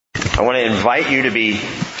I want to invite you to be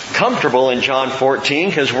comfortable in John 14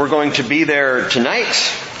 because we're going to be there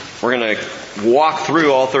tonight. We're going to walk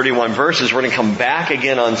through all 31 verses. We're going to come back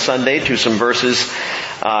again on Sunday to some verses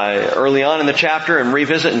early on in the chapter and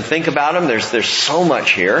revisit and think about them. There's so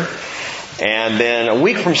much here. And then a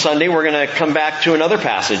week from Sunday, we're going to come back to another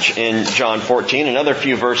passage in John 14, another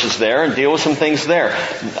few verses there, and deal with some things there.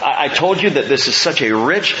 I told you that this is such a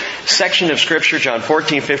rich section of Scripture, John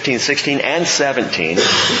 14, 15, 16, and 17.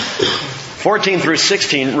 14 through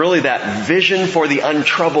 16, really that vision for the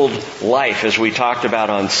untroubled life, as we talked about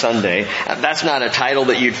on Sunday. That's not a title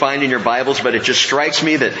that you'd find in your Bibles, but it just strikes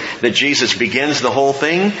me that Jesus begins the whole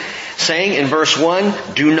thing saying in verse 1,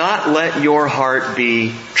 "Do not let your heart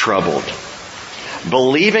be troubled.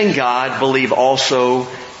 Believe in God, believe also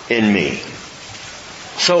in me."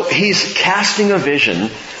 So he's casting a vision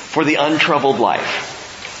for the untroubled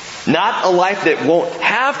life. Not a life that won't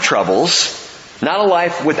have troubles, not a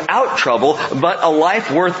life without trouble, but a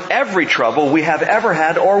life worth every trouble we have ever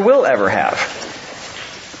had or will ever have.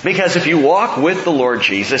 Because if you walk with the Lord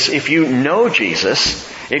Jesus, if you know Jesus,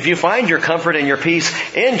 if you find your comfort and your peace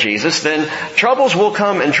in Jesus, then troubles will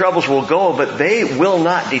come and troubles will go, but they will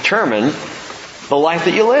not determine the life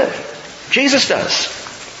that you live. Jesus does.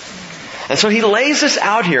 And so he lays this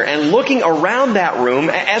out here, and looking around that room,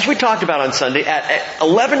 as we talked about on Sunday, at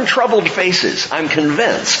 11 troubled faces, I'm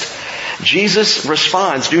convinced, Jesus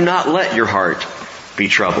responds, "Do not let your heart be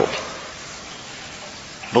troubled.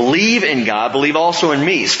 Believe in God, believe also in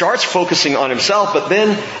me." Starts focusing on himself, but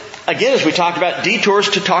then, again, as we talked about, detours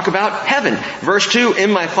to talk about heaven. Verse 2,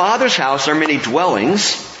 "In my Father's house are many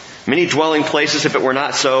dwellings, many dwelling places. If it were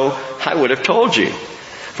not so, I would have told you.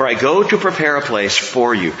 For I go to prepare a place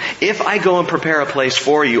for you. If I go and prepare a place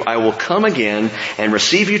for you, I will come again and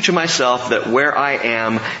receive you to myself, that where I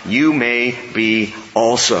am, you may be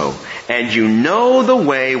also. And you know the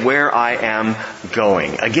way where I am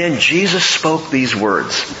going." Again, Jesus spoke these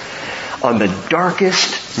words on the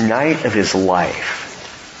darkest night of his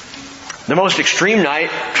life. The most extreme night,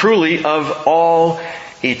 truly, of all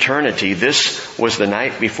eternity. This was the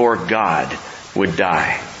night before God would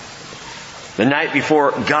die. The night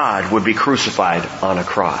before God would be crucified on a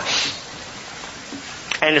cross.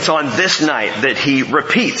 And it's on this night that he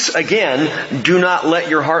repeats again, "Do not let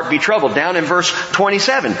your heart be troubled." Down in verse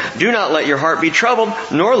 27, "Do not let your heart be troubled,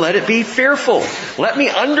 nor let it be fearful." Let me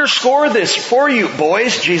underscore this for you,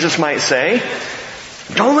 boys, Jesus might say.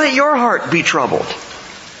 Don't let your heart be troubled.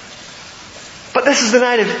 But this is the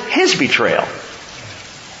night of his betrayal.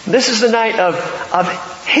 This is the night of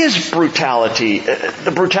his brutality,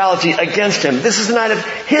 the brutality against him. This is the night of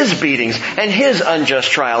his beatings and his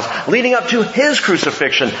unjust trials, leading up to his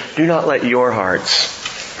crucifixion. Do not let your hearts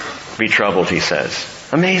be troubled, he says.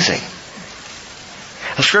 Amazing.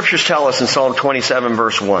 The Scriptures tell us in Psalm 27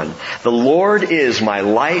 verse 1, "The Lord is my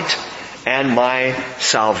light and my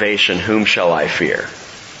salvation. Whom shall I fear?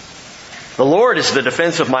 The Lord is the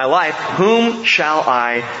defense of my life. Whom shall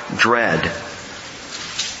I dread?"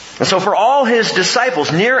 And so for all his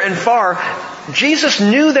disciples, near and far, Jesus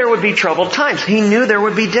knew there would be troubled times. He knew there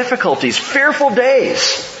would be difficulties, fearful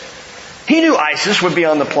days. He knew ISIS would be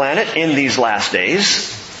on the planet in these last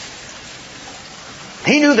days.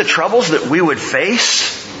 He knew the troubles that we would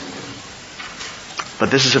face. But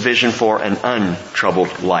this is a vision for an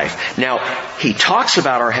untroubled life. Now, he talks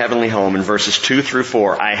about our heavenly home in verses 2 through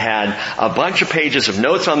 4. I had a bunch of pages of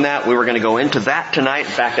notes on that. We were going to go into that tonight.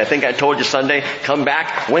 In fact, I think I told you Sunday, come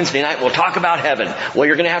back Wednesday night, we'll talk about heaven. Well,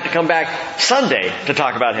 you're going to have to come back Sunday to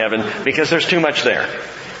talk about heaven because there's too much there.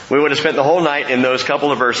 We would have spent the whole night in those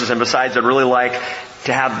couple of verses, and besides, I'd really like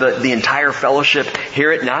to have the entire fellowship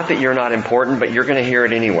hear it. Not that you're not important, but you're going to hear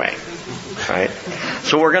it anyway. Right?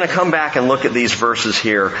 So we're going to come back and look at these verses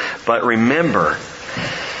here. But remember,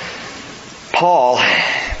 Paul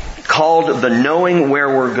called the knowing where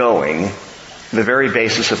we're going the very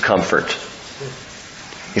basis of comfort.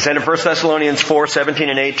 He said in 1 Thessalonians 4, 17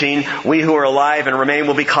 and 18, "We who are alive and remain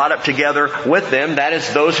will be caught up together with them." That is,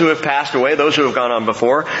 those who have passed away, those who have gone on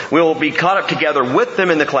before. "We will be caught up together with them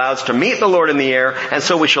in the clouds to meet the Lord in the air, and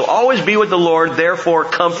so we shall always be with the Lord. Therefore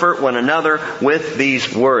comfort one another with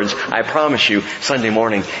these words." I promise you, Sunday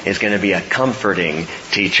morning is going to be a comforting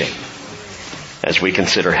teaching as we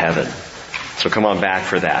consider heaven. So come on back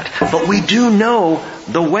for that. But we do know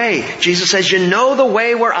the way. Jesus says, "You know the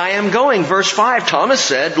way where I am going." Verse 5, Thomas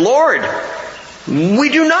said, "Lord, we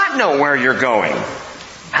do not know where you're going.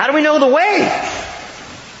 How do we know the way?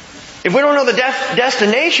 If we don't know the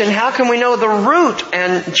destination, how can we know the route?"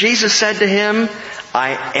 And Jesus said to him,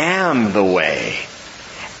 "I am the way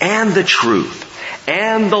and the truth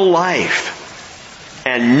and the life.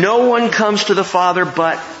 And no one comes to the Father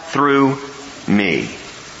but through me.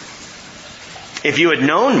 If you had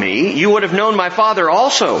known me, you would have known my Father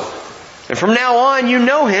also. And from now on you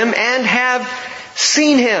know him and have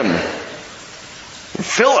seen him.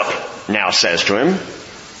 Philip now says to him,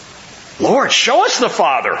 Lord, show us the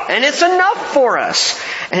Father, and it's enough for us.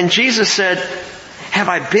 And Jesus said, have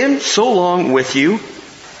I been so long with you,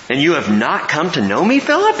 and you have not come to know me,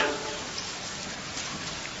 Philip?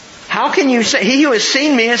 How can you say, he who has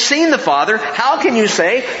seen me has seen the Father? How can you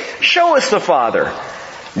say, show us the Father?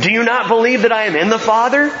 Do you not believe that I am in the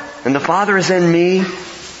Father, and the Father is in me?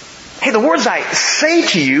 Hey, the words I say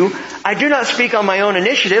to you, I do not speak on my own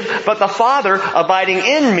initiative, but the Father abiding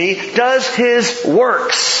in me does his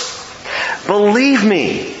works. Believe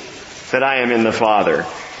me that I am in the Father,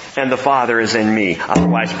 and the Father is in me.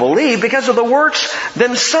 Otherwise believe because of the works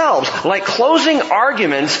themselves. Like closing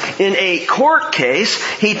arguments in a court case,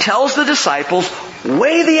 he tells the disciples,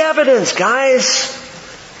 weigh the evidence, guys.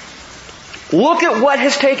 Look at what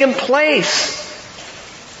has taken place.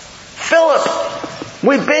 Philip,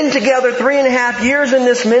 we've been together 3.5 years in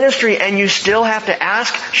this ministry, and you still have to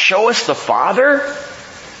ask, show us the Father?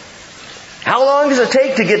 How long does it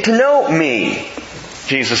take to get to know me?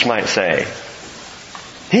 Jesus might say.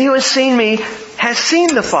 He who has seen me has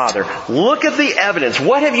seen the Father. Look at the evidence.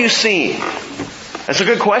 What have you seen? That's a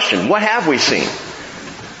good question. What have we seen?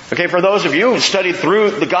 Okay, for those of you who studied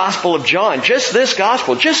through the Gospel of John, just this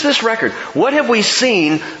Gospel, just this record, what have we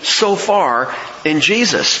seen so far in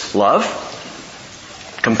Jesus? Love,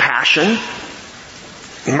 compassion,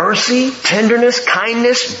 mercy, tenderness,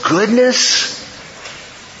 kindness, goodness.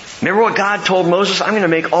 Remember what God told Moses? I'm going to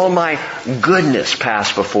make all my goodness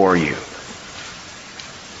pass before you.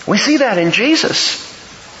 We see that in Jesus.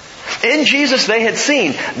 In Jesus they had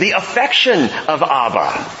seen the affection of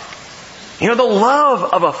Abba. The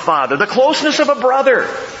love of a father, the closeness of a brother,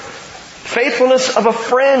 faithfulness of a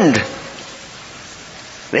friend.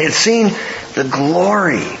 They had seen the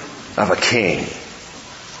glory of a king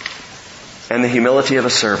and the humility of a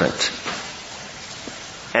servant.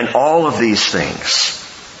 And all of these things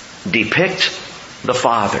depict the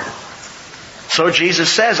Father. So Jesus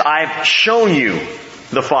says, I've shown you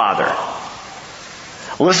the Father.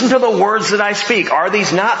 Listen to the words that I speak. Are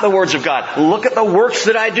these not the words of God? Look at the works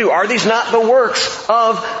that I do. Are these not the works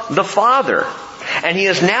of the Father? And he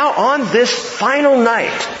is now on this final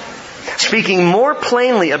night speaking more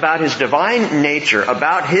plainly about his divine nature,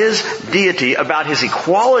 about his deity, about his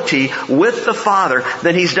equality with the Father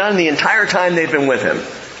than he's done the entire time they've been with him.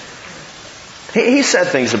 He said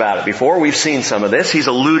things about it before. We've seen some of this. He's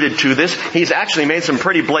alluded to this. He's actually made some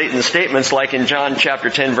pretty blatant statements like in John chapter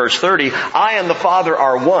 10 verse 30, I and the Father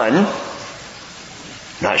are one.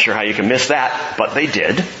 Not sure how you can miss that, but they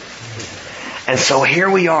did. And so here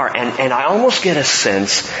we are, and I almost get a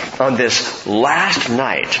sense on this last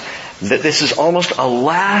night that this is almost a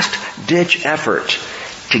last-ditch effort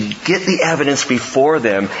to get the evidence before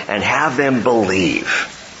them and have them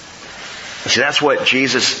believe. See, that's what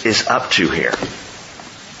Jesus is up to here.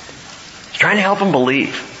 He's trying to help them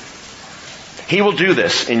believe. He will do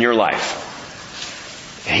this in your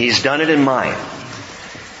life. He's done it in mine.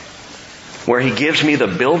 Where He gives me the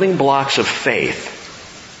building blocks of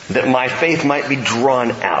faith, that my faith might be drawn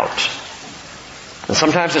out. And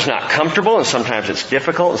sometimes it's not comfortable, and sometimes it's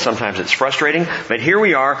difficult, and sometimes it's frustrating. But here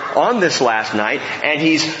we are on this last night, and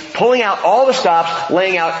He's pulling out all the stops,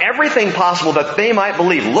 laying out everything possible that they might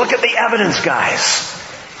believe. Look at the evidence, guys.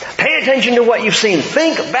 Pay attention to what you've seen.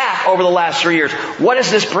 Think back over the last 3 years. What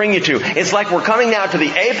does this bring you to? It's like we're coming now to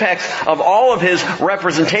the apex of all of His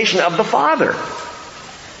representation of the Father.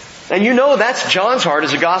 And that's John's heart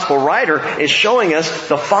as a gospel writer, is showing us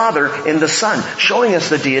the Father in the Son, showing us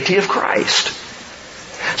the deity of Christ.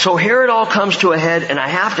 So here it all comes to a head, and I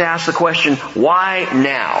have to ask the question, why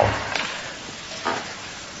now?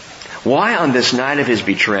 Why on this night of His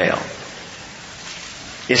betrayal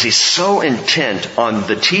is He so intent on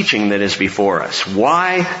the teaching that is before us?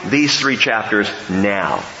 Why these 3 chapters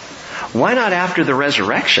now? Why not after the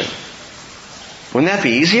resurrection? Wouldn't that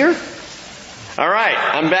be easier? All right,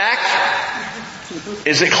 I'm back.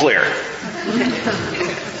 Is it clear?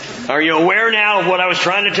 Are you aware now of what I was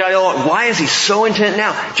trying to tell you? Why is He so intent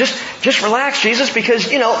now? Just relax, Jesus, because,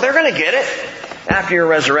 they're going to get it after you're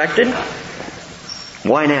resurrected.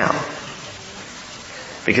 Why now?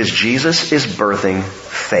 Because Jesus is birthing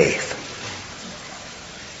faith.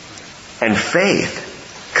 And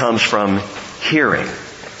faith comes from hearing.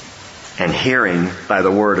 And hearing by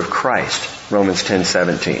the word of Christ. Romans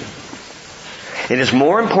 10:17. It is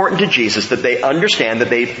more important to Jesus that they understand, that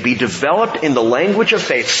they be developed in the language of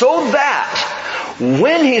faith, so that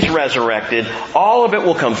when He's resurrected, all of it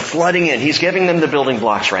will come flooding in. He's giving them the building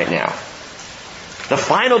blocks right now. The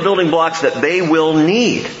final building blocks that they will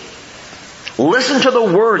need. Listen to the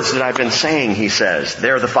words that I've been saying, He says.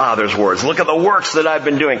 They're the Father's words. Look at the works that I've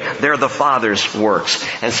been doing. They're the Father's works.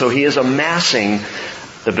 And so He is amassing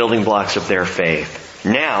the building blocks of their faith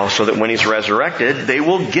now, so that when He's resurrected, they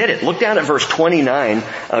will get it. Look down at verse 29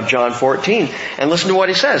 of John 14 and listen to what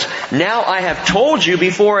He says. Now I have told you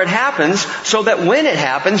before it happens, so that when it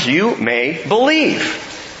happens, you may believe.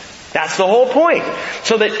 That's the whole point.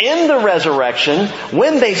 So that in the resurrection,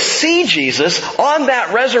 when they see Jesus on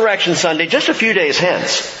that resurrection Sunday, just a few days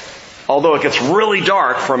hence, although it gets really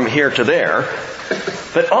dark from here to there,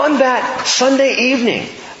 but on that Sunday evening,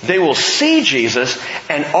 they will see Jesus,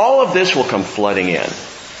 and all of this will come flooding in.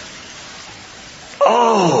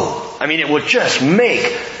 Oh, I mean, it will just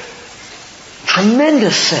make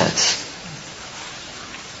tremendous sense.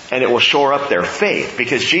 And it will shore up their faith,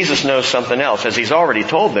 because Jesus knows something else. As He's already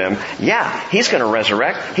told them, yeah, He's going to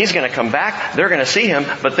resurrect, He's going to come back, they're going to see Him,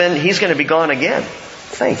 but then He's going to be gone again.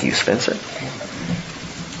 Thank you, Spencer.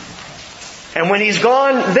 And when He's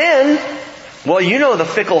gone then, well, you know the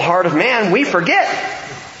fickle heart of man, we forget.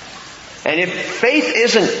 And if faith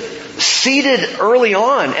isn't seeded early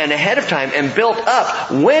on and ahead of time and built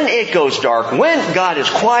up, when it goes dark, when God is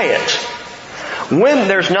quiet, when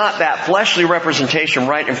there's not that fleshly representation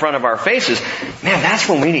right in front of our faces, man, that's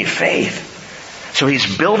when we need faith. So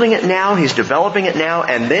He's building it now, He's developing it now,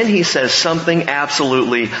 and then He says something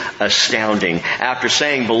absolutely astounding. After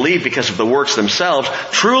saying, believe because of the works themselves,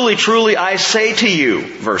 truly, truly, I say to you,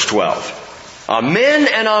 verse 12, Amen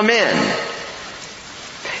and Amen.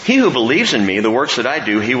 He who believes in me, the works that I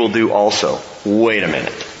do, he will do also. Wait a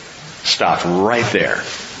minute. Stop right there.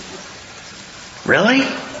 Really?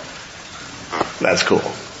 That's cool.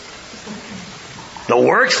 The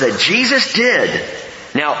works that Jesus did.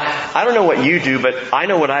 Now, I don't know what you do, but I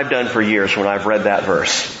know what I've done for years when I've read that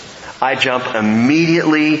verse. I jump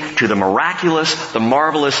immediately to the miraculous, the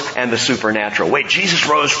marvelous, and the supernatural. Wait, Jesus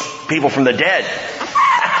rose people from the dead.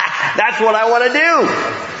 That's what I want to do.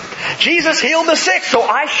 Jesus healed the sick, so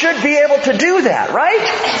I should be able to do that, right?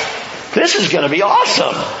 This is going to be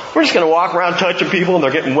awesome. We're just going to walk around touching people and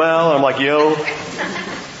they're getting well. And I'm like, yo.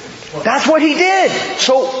 That's what He did.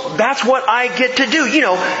 So that's what I get to do. You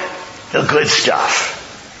know, the good stuff.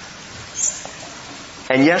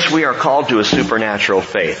 And yes, we are called to a supernatural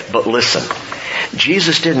faith. But listen,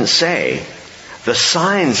 Jesus didn't say, the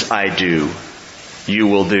signs I do, you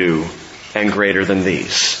will do, and greater than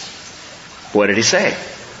these. What did He say?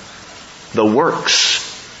 The works.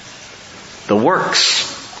 The works.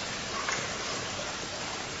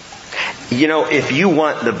 You know, if you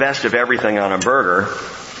want the best of everything on a burger,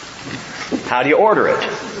 how do you order it?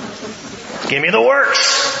 Give me the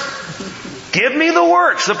works. Give me the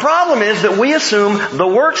works. The problem is that we assume the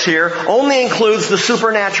works here only includes the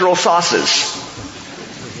supernatural sauces.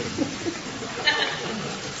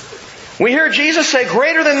 We hear Jesus say,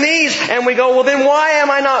 greater than these, and we go, well then why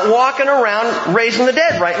am I not walking around raising the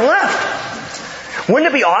dead right and left?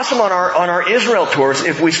 Wouldn't it be awesome on our Israel tours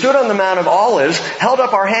if we stood on the Mount of Olives, held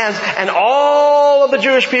up our hands, and all of the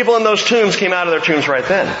Jewish people in those tombs came out of their tombs right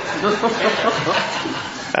then?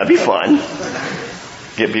 That'd be fun.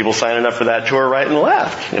 Get people signing up for that tour right and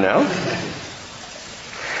left, you know.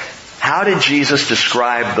 How did Jesus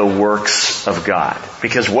describe the works of God?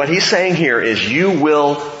 Because what He's saying here is you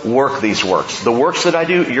will work these works. The works that I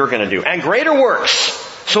do, you're going to do. And greater works.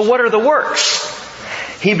 So what are the works?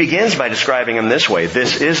 He begins by describing them this way.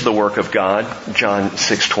 This is the work of God, John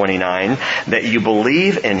 6:29, that you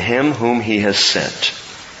believe in Him whom He has sent.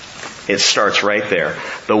 It starts right there.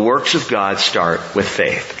 The works of God start with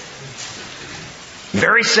faith.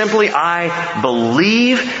 Very simply, I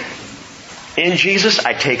believe in Jesus,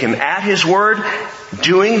 I take Him at His word.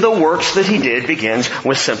 Doing the works that He did begins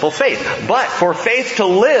with simple faith. But for faith to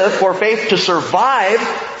live, for faith to survive,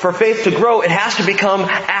 for faith to grow, it has to become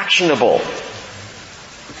actionable.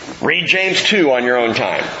 Read James 2 on your own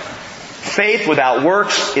time. Faith without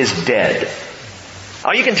works is dead.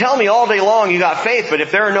 Oh, you can tell me all day long you got faith, but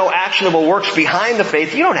if there are no actionable works behind the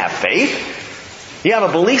faith, you don't have faith. You have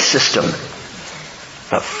a belief system.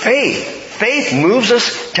 But faith moves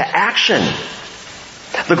us to action.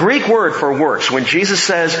 The Greek word for works, when Jesus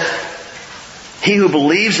says, he who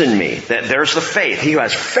believes in me, that there's the faith. He who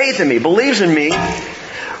has faith in me, believes in me,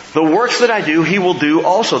 the works that I do, he will do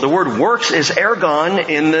also. The word works is ergon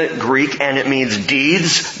in the Greek, and it means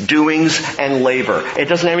deeds, doings, and labor. It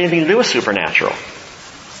doesn't have anything to do with supernatural.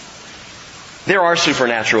 There are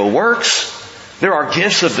supernatural works. There are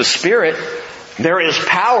gifts of the Spirit. There is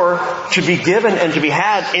power to be given and to be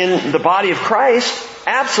had in the body of Christ.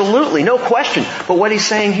 Absolutely, no question. But what he's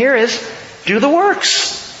saying here is, do the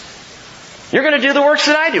works. You're going to do the works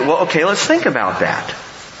that I do. Well, okay, let's think about that.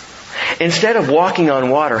 Instead of walking on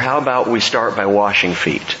water, how about we start by washing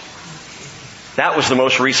feet? That was the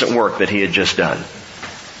most recent work that he had just done.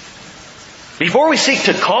 Before we seek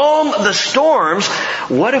to calm the storms,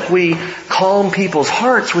 what if we calm people's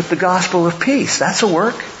hearts with the gospel of peace? That's a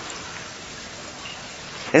work.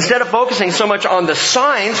 Instead of focusing so much on the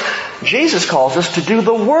signs, Jesus calls us to do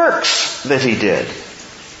the works that he did.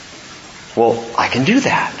 Well, I can do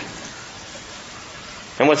that.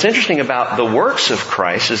 And what's interesting about the works of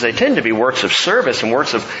Christ is they tend to be works of service and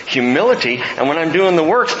works of humility. And when I'm doing the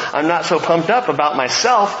works, I'm not so pumped up about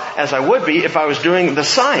myself as I would be if I was doing the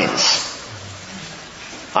signs.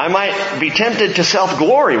 I might be tempted to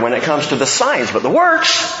self-glory when it comes to the signs, but the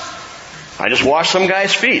works, I just wash some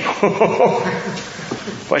guy's feet.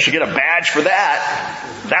 Well, I should get a badge for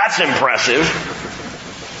that. That's impressive.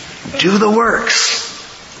 Do the works.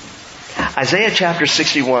 Isaiah chapter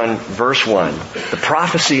 61 verse 1, the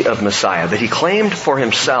prophecy of Messiah that he claimed for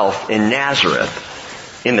himself in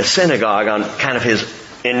Nazareth, in the synagogue on kind of his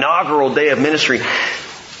inaugural day of ministry.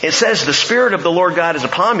 It says, the Spirit of the Lord God is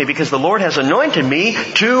upon me because the Lord has anointed me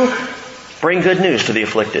to bring good news to the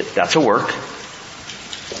afflicted. That's a work.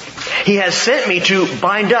 He has sent me to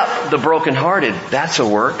bind up the brokenhearted. That's a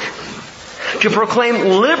work. To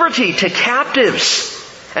proclaim liberty to captives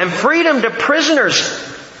and freedom to prisoners.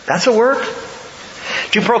 That's a work.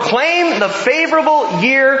 To proclaim the favorable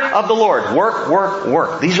year of the Lord. Work, work,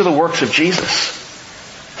 work. These are the works of Jesus.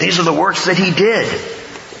 These are the works that he did.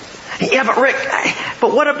 Yeah, but Rick,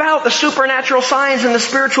 but what about the supernatural signs and the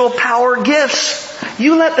spiritual power gifts?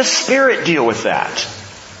 You let the Spirit deal with that.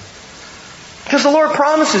 Because the Lord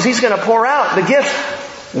promises he's going to pour out the gifts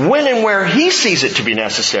when and where he sees it to be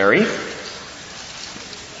necessary. In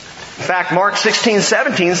fact, Mark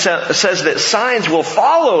 16:17 says that signs will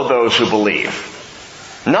follow those who believe.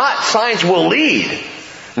 Not signs will lead.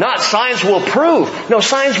 Not signs will prove. No,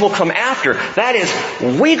 signs will come after. That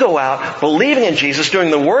is, we go out believing in Jesus, doing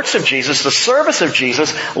the works of Jesus, the service of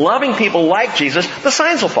Jesus, loving people like Jesus. The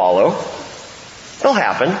signs will follow. They'll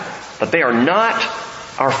happen. But they are not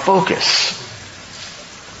our focus.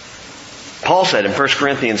 Paul said in 1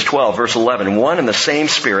 Corinthians 12, verse 11, one and the same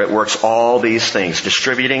Spirit works all these things,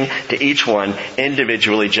 distributing to each one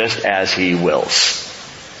individually just as he wills.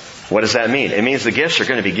 What does that mean? It means the gifts are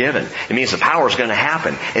going to be given. It means the power is going to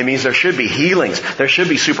happen. It means there should be healings. There should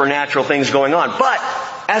be supernatural things going on. But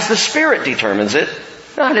as the Spirit determines it,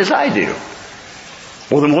 not as I do.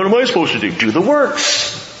 Well, then what am I supposed to do? Do the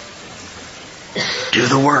works. Do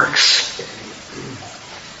the works.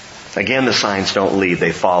 Again, the signs don't lead,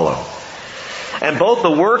 they follow. And both the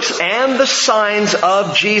works and the signs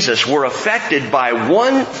of Jesus were affected by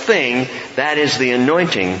one thing, that is the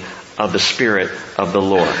anointing of the Spirit of the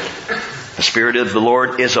Lord. The Spirit of the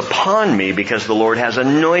Lord is upon me because the Lord has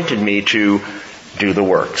anointed me to do the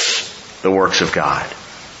works of God.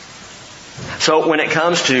 So when it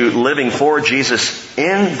comes to living for Jesus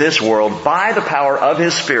in this world by the power of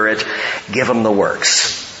His Spirit, give Him the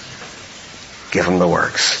works. Give Him the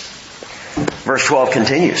works. Verse 12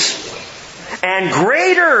 continues. And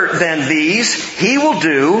greater than these He will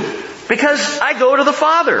do because I go to the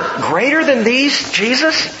Father. Greater than these,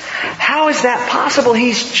 Jesus? How is that possible?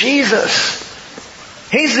 He's Jesus.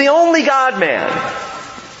 He's the only God-man.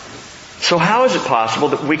 So how is it possible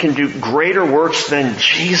that we can do greater works than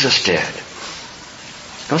Jesus did?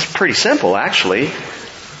 That's pretty simple, actually.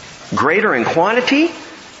 Greater in quantity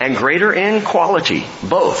and greater in quality.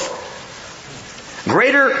 Both.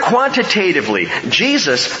 Greater quantitatively.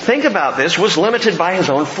 Jesus, think about this, was limited by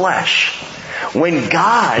His own flesh. When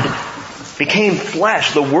God became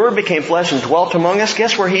flesh, the Word became flesh and dwelt among us,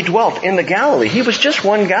 guess where He dwelt? In the Galilee. He was just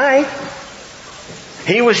one guy.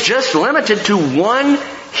 He was just limited to one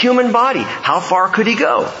human body. How far could He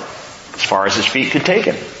go? As far as His feet could take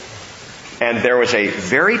Him. And there was a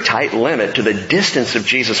very tight limit to the distance of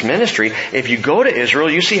Jesus' ministry. If you go to Israel,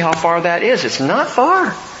 you see how far that is. It's not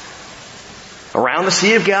far. Around the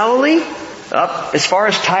Sea of Galilee, up as far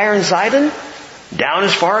as Tyre and Sidon, down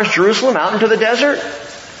as far as Jerusalem, out into the desert.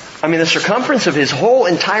 I mean, the circumference of His whole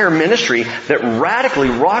entire ministry that radically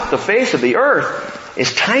rocked the face of the earth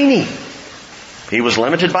is tiny. He was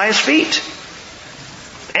limited by His feet.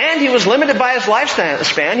 And He was limited by His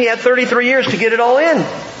lifespan. He had 33 years to get it all in.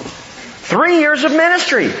 3 years of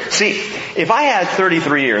ministry. See, if I had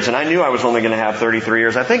 33 years and I knew I was only going to have 33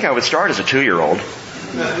 years, I think I would start as a 2-year-old.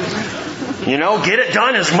 You know, get it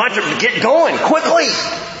done as much, get going quickly.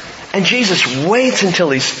 And Jesus waits until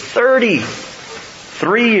He's 30.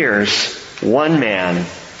 3 years, one man.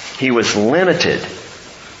 He was limited.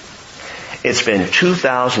 It's been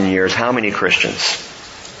 2,000 years. How many Christians?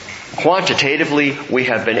 Quantitatively, we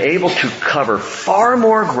have been able to cover far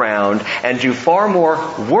more ground and do far more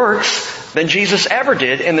works than Jesus ever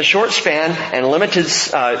did in the short span and limited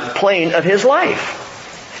plane of His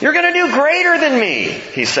life. You're going to do greater than me,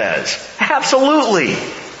 He says. Absolutely.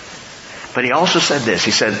 But He also said this.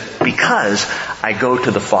 He said, because I go to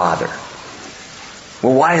the Father.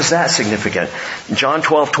 Well, why is that significant? John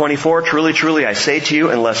 12:24, truly, truly, I say to you,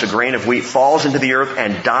 unless a grain of wheat falls into the earth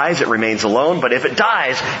and dies, it remains alone. But if it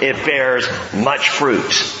dies, it bears much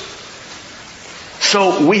fruit.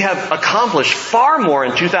 So we have accomplished far more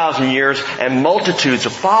in 2,000 years and multitudes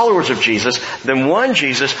of followers of Jesus than one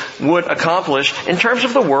Jesus would accomplish in terms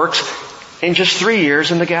of the works in just 3 years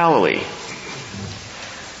in the Galilee.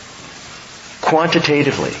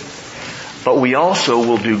 Quantitatively. But we also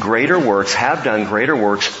will do greater works, have done greater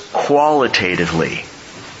works qualitatively.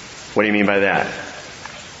 What do you mean by that?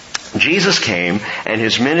 Jesus came and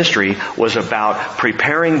His ministry was about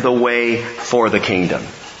preparing the way for the kingdom.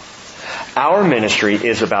 Our ministry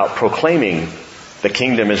is about proclaiming the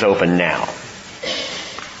kingdom is open now.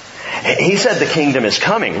 He said the kingdom is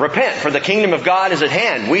coming. Repent, for the kingdom of God is at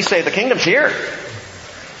hand. We say the kingdom's here.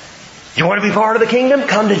 You want to be part of the kingdom?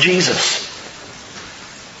 Come to Jesus.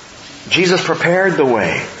 Jesus prepared the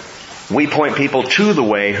way. We point people to the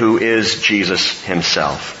way, who is Jesus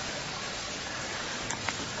Himself.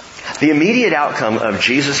 The immediate outcome of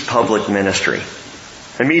Jesus' public ministry.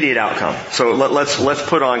 Immediate outcome. So let's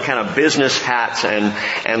put on kind of business hats and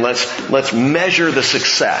let's measure the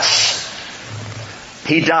success.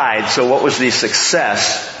 He died, so what was the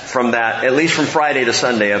success from that, at least from Friday to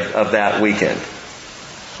Sunday of that weekend?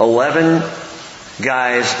 11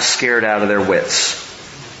 guys scared out of their wits.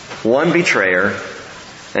 One betrayer,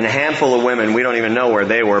 and a handful of women, we don't even know where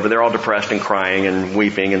they were, but they're all depressed and crying and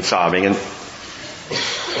weeping and sobbing. And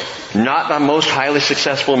not the most highly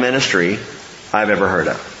successful ministry I've ever heard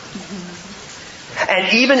of.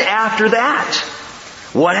 And even after that,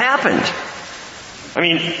 what happened? I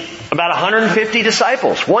mean, about 150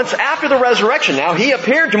 disciples. Once after the resurrection now, He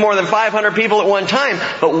appeared to more than 500 people at one time.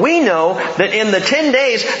 But we know that in the 10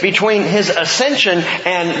 days between His ascension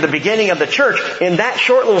and the beginning of the church, in that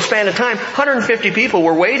short little span of time, 150 people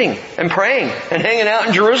were waiting and praying and hanging out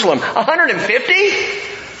in Jerusalem. 150?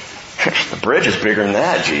 The bridge is bigger than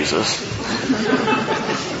that, Jesus.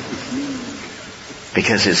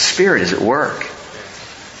 Because His Spirit is at work.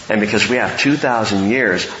 And because we have 2,000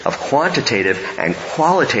 years of quantitative and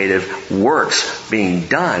qualitative works being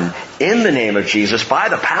done in the name of Jesus by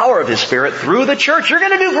the power of His Spirit through the church, you're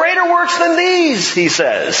going to do greater works than these, He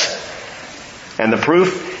says. And the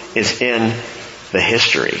proof is in the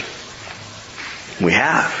history. We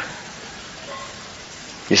have.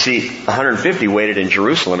 You see, 150 waited in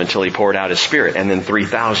Jerusalem until He poured out His Spirit, and then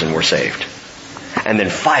 3,000 were saved. And then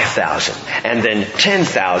 5,000, and then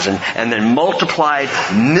 10,000, and then multiplied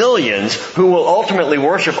millions who will ultimately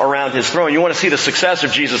worship around His throne. You want to see the success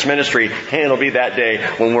of Jesus' ministry, and it'll be that day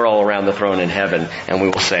when we're all around the throne in heaven, and we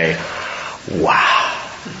will say, wow,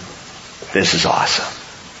 this is awesome.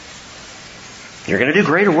 You're going to do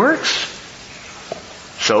greater works.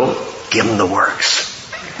 So, give them the works.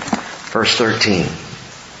 Verse 13.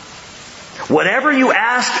 Whatever you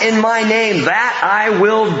ask in my name, that I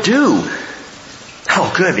will do.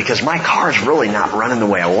 Oh, good, because my car's really not running the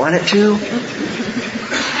way I want it to.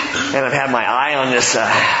 And I've had my eye on this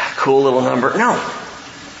cool little number. No.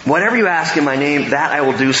 Whatever you ask in my name, that I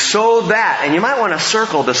will do, so that, and you might want to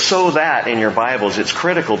circle the so that in your Bibles. It's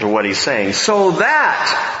critical to what He's saying. So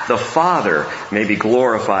that the Father may be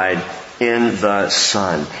glorified in the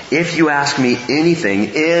Son. If you ask me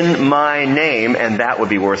anything in my name, and that would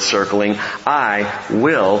be worth circling, I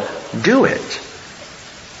will do it.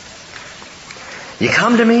 You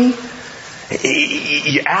come to me,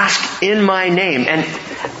 you ask in my name, and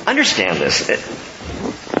understand this.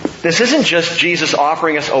 This isn't just Jesus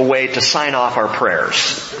offering us a way to sign off our prayers.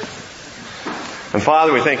 And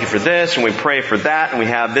Father, we thank You for this, and we pray for that, and we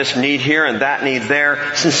have this need here and that need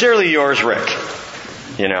there. Sincerely yours, Rick.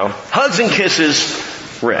 You know, hugs and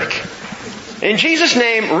kisses, Rick. In Jesus'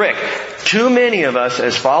 name, Rick. Too many of us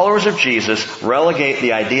as followers of Jesus relegate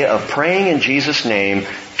the idea of praying in Jesus' name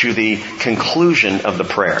to the conclusion of the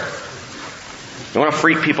prayer. You want to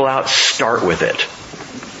freak people out? Start with it.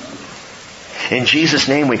 In Jesus'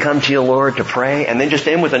 name we come to You, Lord, to pray, and then just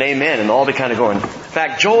end with an amen, and all be kind of going. In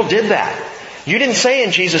fact, Joel did that. You didn't say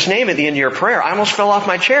in Jesus' name at the end of your prayer. I almost fell off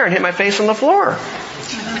my chair and hit my face on the floor.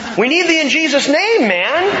 We need the in Jesus' name,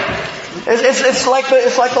 man. It's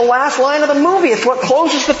like the last line of the movie. It's what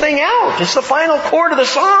closes the thing out. It's the final chord of the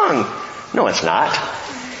song. No, it's not.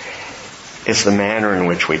 It's the manner in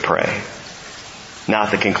which we pray,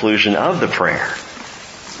 not the conclusion of the prayer.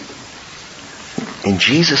 In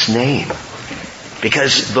Jesus' name.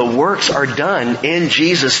 Because the works are done in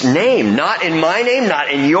Jesus' name. Not in my name,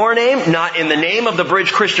 not in your name, not in the name of the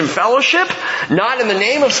Bridge Christian Fellowship, not in the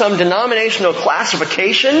name of some denominational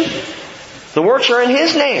classification. The works are in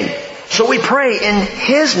His name. So we pray in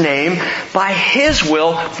His name, by His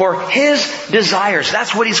will, for His desires.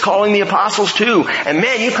 That's what He's calling the apostles to. And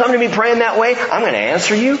man, you come to me praying that way, I'm going to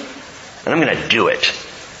answer you, and I'm going to do it.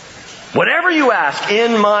 Whatever you ask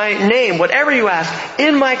in my name, whatever you ask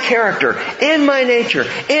in my character, in my nature,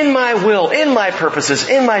 in my will, in my purposes,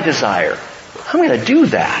 in my desire, I'm going to do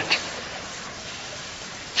that.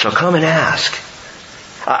 So come and ask.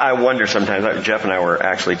 I wonder sometimes, Jeff and I were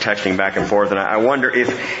actually texting back and forth, and I wonder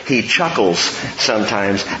if he chuckles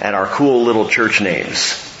sometimes at our cool little church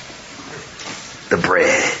names. The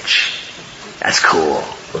Bridge. That's cool.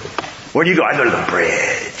 Where do you go? I go to the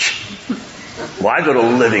Bridge. Well, I go to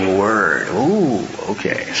Living Word. Ooh,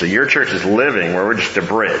 okay. So your church is Living, where we're just a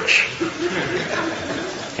Bridge.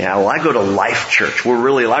 Yeah, well, I go to Life Church. We're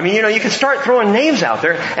really, you can start throwing names out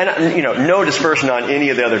there, and, no dispersion on any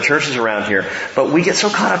of the other churches around here, but we get so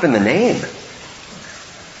caught up in the name.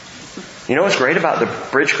 You know what's great about the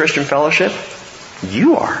Bridge Christian Fellowship?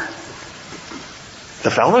 You are.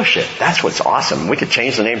 The fellowship. That's what's awesome. We could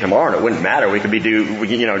change the name tomorrow and it wouldn't matter. We could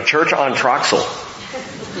Church on Troxel.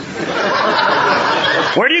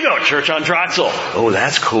 Where do you go? Church on Troxel. Oh,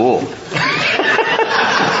 that's cool.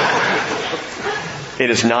 It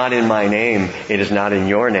is not in my name. It is not in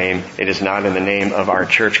your name. It is not in the name of our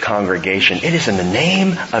church congregation. It is in the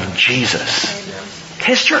name of Jesus.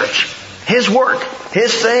 His church. His work.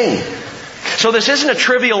 His thing. So this isn't a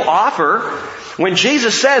trivial offer. When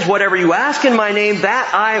Jesus says, whatever you ask in my name,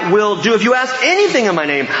 that I will do. If you ask anything in my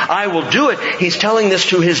name, I will do it. He's telling this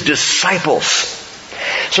to His disciples.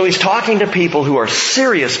 So He's talking to people who are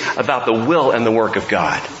serious about the will and the work of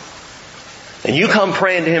God. And you come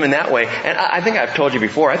praying to Him in that way. And I think I've told you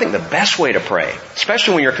before, I think the best way to pray,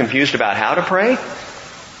 especially when you're confused about how to pray,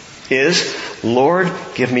 is, Lord,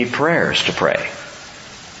 give me prayers to pray.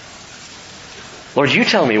 Lord, you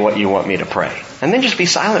tell me what you want me to pray. And then just be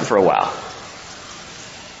silent for a while.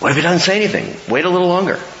 What if He doesn't say anything? Wait a little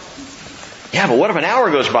longer. Yeah, but what if an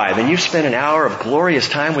hour goes by? Then you've spent an hour of glorious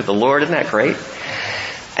time with the Lord. Isn't that great?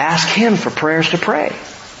 Ask Him for prayers to pray.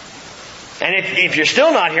 And if you're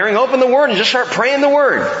still not hearing, open the Word and just start praying the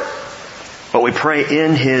Word. But we pray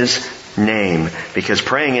in His name, because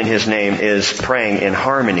praying in His name is praying in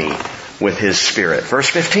harmony with His Spirit. Verse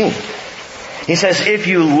 15. He says, if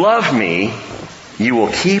you love me, you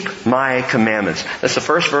will keep my commandments. That's the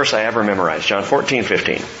first verse I ever memorized. John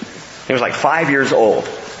 14:15. He was like 5 years old.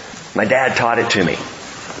 My dad taught it to me.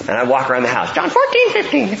 And I walk around the house. John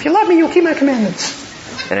 14:15. If you love me, you'll keep my commandments.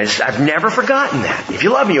 And I've never forgotten that. If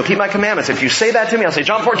you love me, you'll keep my commandments. If you say that to me, I'll say,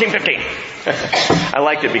 John 14:15. I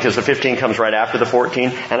liked it because the 15 comes right after the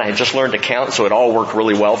 14, and I had just learned to count, so it all worked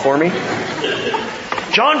really well for me.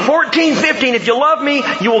 John 14:15, if you love me,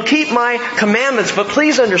 you will keep my commandments. But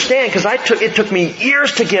please understand, because it took me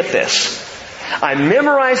years to get this. I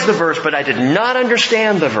memorized the verse, but I did not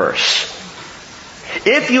understand the verse.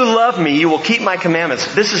 If you love me, you will keep my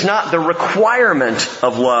commandments. This is not the requirement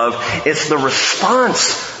of love. It's the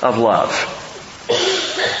response of love.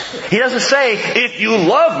 He doesn't say, if you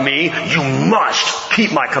love me, you must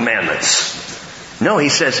keep my commandments. No, He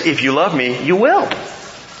says, if you love me, you will.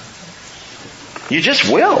 You just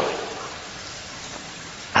will.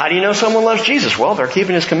 How do you know someone loves Jesus? Well, they're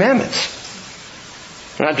keeping His commandments.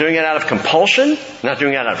 They're not doing it out of compulsion. They're not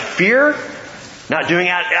doing it out of fear. Not doing it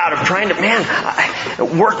out of trying to,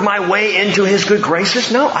 work my way into His good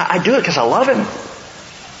graces. No, I do it because I love Him.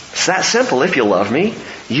 It's that simple. If you love me,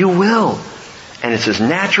 you will. And it's as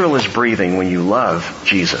natural as breathing when you love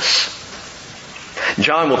Jesus.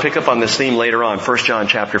 John will pick up on this theme later on. 1 John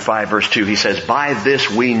chapter 5 verse 2. He says, by this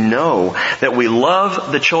we know that we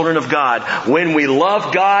love the children of God when we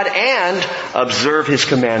love God and observe His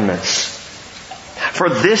commandments. For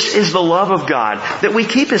this is the love of God, that we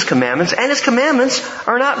keep His commandments, and His commandments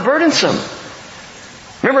are not burdensome.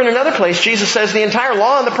 Remember in another place, Jesus says the entire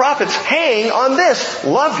law and the prophets hang on this.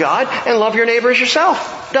 Love God and love your neighbor as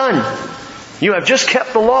yourself. Done. You have just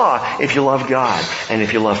kept the law if you love God and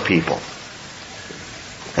if you love people.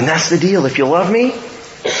 And that's the deal. If you love me,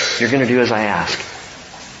 you're going to do as I ask.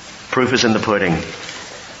 Proof is in the pudding.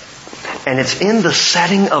 And it's in the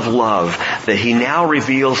setting of love that He now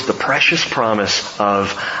reveals the precious promise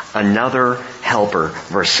of another helper.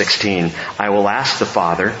 Verse 16, I will ask the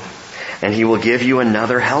Father, and He will give you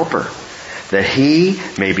another helper, that He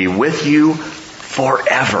may be with you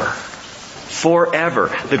forever.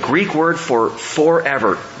 Forever. The Greek word for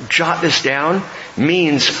forever, jot this down,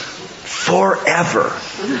 means forever.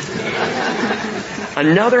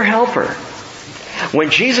 Another helper.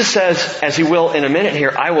 When Jesus says, as He will in a minute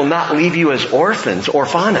here, I will not leave you as orphans,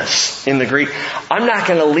 orphanos in the Greek, I'm not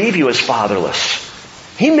going to leave you as fatherless.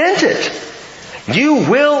 He meant it. You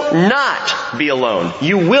will not be alone.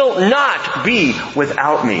 You will not be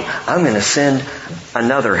without me. I'm going to send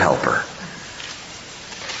another helper.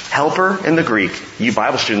 Helper in the Greek, you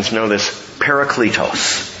Bible students know this,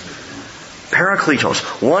 parakletos. Parakletos,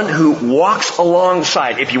 one who walks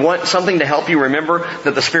alongside. If you want something to help you remember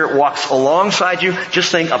that the Spirit walks alongside you,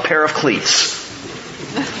 just think a pair of cleats.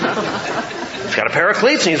 He's got a pair of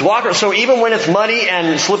cleats and he's walking. So even when it's muddy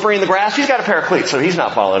and slippery in the grass, he's got a pair of cleats, so he's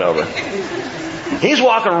not falling over. He's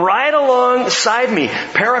walking right alongside me.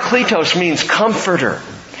 Parakletos means comforter.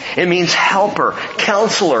 It means helper,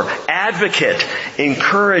 counselor, advocate,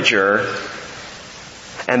 encourager.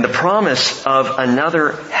 And the promise of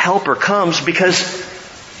another helper comes because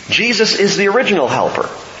Jesus is the original helper.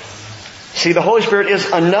 See, the Holy Spirit is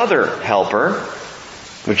another helper,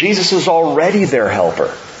 but Jesus is already their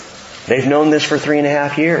helper. They've known this for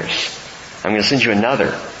 3.5 years. I'm going to send you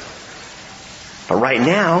another. But right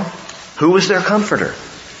now, who was their comforter?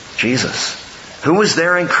 Jesus. Who was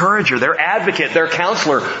their encourager, their advocate, their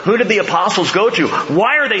counselor? Who did the apostles go to?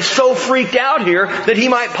 Why are they so freaked out here that He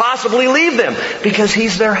might possibly leave them? Because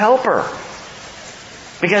He's their helper.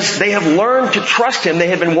 Because they have learned to trust Him. They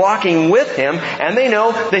have been walking with Him, and they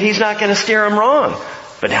know that He's not going to steer them wrong.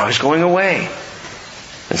 But now He's going away.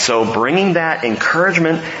 And so bringing that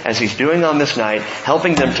encouragement as He's doing on this night,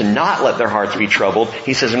 helping them to not let their hearts be troubled,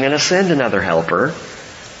 He says, I'm going to send another helper,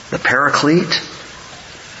 the Paraclete,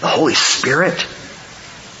 the Holy Spirit.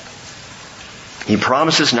 He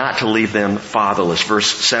promises not to leave them fatherless. Verse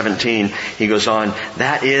 17, He goes on,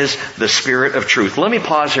 that is the Spirit of truth. Let me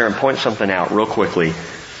pause here and point something out real quickly.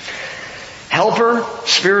 Helper,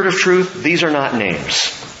 Spirit of truth, these are not names.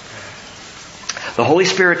 The Holy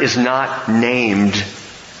Spirit is not named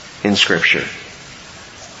in Scripture.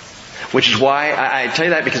 Which is why I tell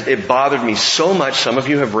you that because it bothered me so much. Some of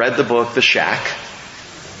you have read the book, The Shack.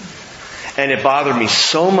 And it bothered me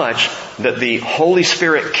so much that the Holy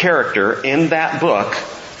Spirit character in that book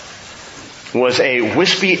was a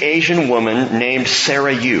wispy Asian woman named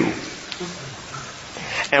Sarah Yu.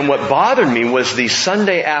 And what bothered me was the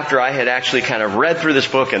Sunday after I had actually kind of read through this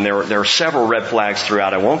book, and there were several red flags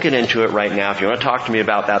throughout. I won't get into it right now. If you want to talk to me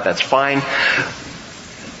about that, that's fine.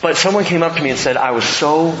 But someone came up to me and said, I was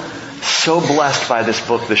so blessed by this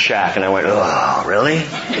book, The Shack. And I went, oh, really?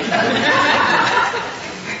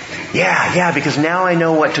 Yeah, because now I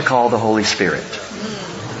know what to call the Holy Spirit.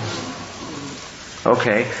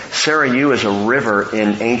 Okay, Sarah Yu is a river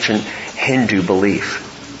in ancient Hindu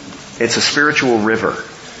belief. It's a spiritual river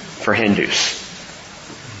for Hindus.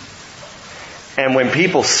 And when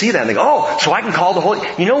people see that, they go, oh, so I can call the Holy...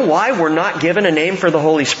 You know why we're not given a name for the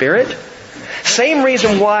Holy Spirit? Same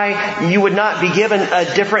reason why you would not be given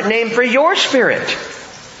a different name for your spirit.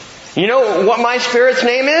 You know what my spirit's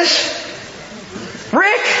name is?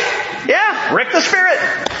 Rick! Yeah, Rick the Spirit.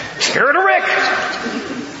 Spirit of Rick.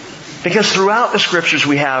 Because throughout the Scriptures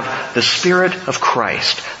we have the Spirit of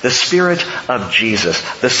Christ, the Spirit of Jesus,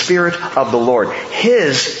 the Spirit of the Lord,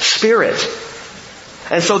 His Spirit.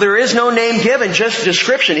 And so there is no name given, just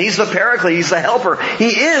description. He's the Paraclete, He's the Helper.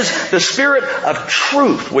 He is the Spirit of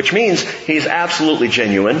truth, which means He's absolutely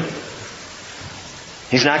genuine.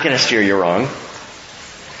 He's not going to steer you wrong.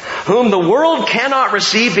 Whom the world cannot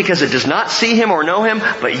receive because it does not see Him or know Him,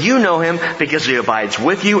 but you know Him because He abides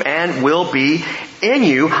with you and will be in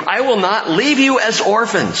you. I will not leave you as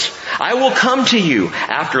orphans. I will come to you.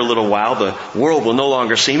 After a little while, the world will no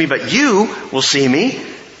longer see me, but you will see me.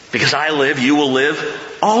 Because I live, you will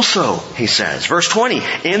live also, He says. Verse 20,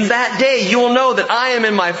 in that day you will know that I am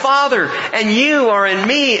in my Father, and you are in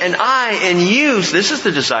me, and I in you. So this is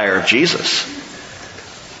the desire of Jesus.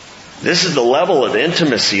 This is the level of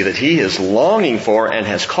intimacy that He is longing for and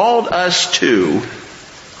has called us to.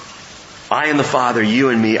 I and the Father, you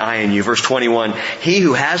and me, I and you. Verse 21, He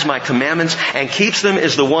who has my commandments and keeps them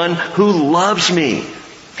is the one who loves me.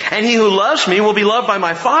 And he who loves me will be loved by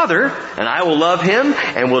my Father, and I will love him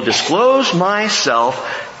and will disclose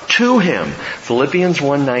myself to him. Philippians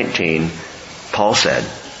 1:19, Paul said,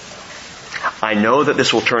 I know that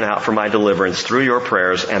this will turn out for my deliverance through your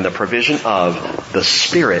prayers and the provision of the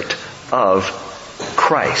Spirit of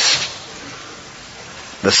Christ.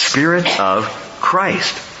 The Spirit of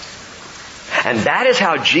Christ. And that is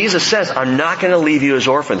how Jesus says, I'm not going to leave you as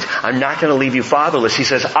orphans. I'm not going to leave you fatherless. He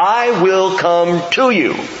says, I will come to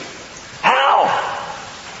you. How?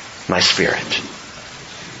 My Spirit.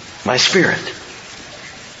 My Spirit.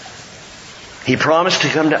 He promised to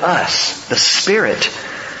come to us, the Spirit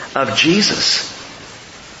of Jesus.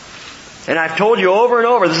 And I've told you over and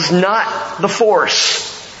over, this is not the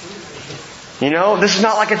force. This is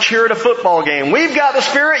not like a cheer at a football game. We've got the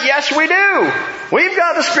Spirit. Yes, we do. We've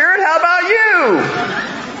got the Spirit. How about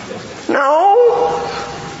you? No.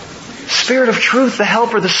 Spirit of truth, the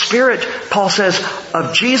helper, the Spirit, Paul says,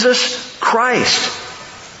 of Jesus Christ,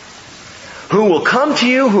 who will come to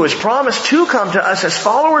you, who has promised to come to us as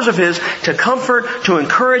followers of His, to comfort, to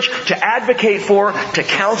encourage, to advocate for, to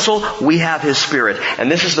counsel. We have His Spirit.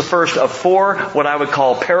 And this is the first of 4 what I would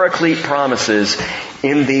call paraclete promises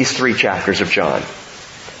in these 3 chapters of John.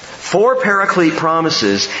 4 paraclete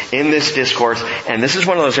promises in this discourse. And this is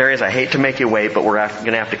one of those areas I hate to make you wait, but we're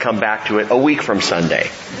going to have to come back to it a week from Sunday.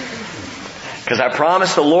 Because I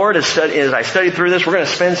promised the Lord, as I studied through this, we're going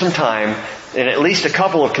to spend some time in at least a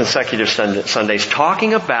couple of consecutive Sundays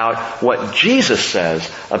talking about what Jesus says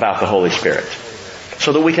about the Holy Spirit,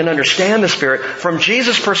 so that we can understand the Spirit from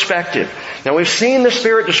Jesus' perspective. Now, we've seen the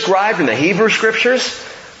Spirit described in the Hebrew Scriptures.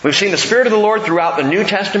 We've seen the Spirit of the Lord throughout the New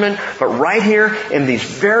Testament, but right here in these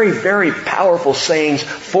very, very powerful sayings,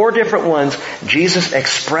 4 different ones, Jesus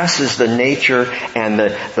expresses the nature and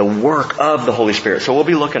the work of the Holy Spirit. So we'll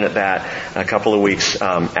be looking at that a couple of weeks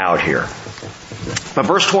out here. But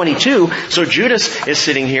verse 22, so Judas is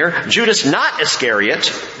sitting here. Judas, not Iscariot,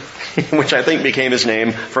 which I think became his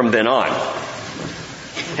name from then on.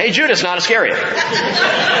 Hey, Judas, not Iscariot.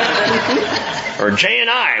 Or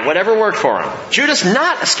J&I, whatever worked for him. Judas,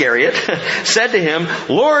 not Iscariot, said to him,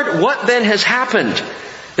 Lord, what then has happened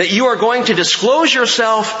that you are going to disclose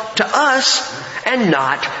yourself to us and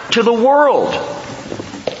not to the world?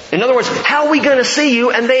 In other words, how are we going to see you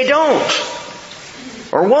and they don't?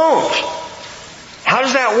 Or won't? How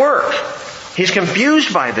does that work? He's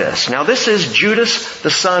confused by this. Now this is Judas, the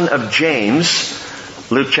son of James,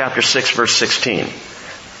 Luke chapter 6, verse 16.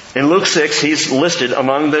 In Luke 6, he's listed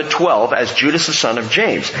among the 12 as Judas, the son of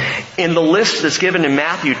James. In the list that's given in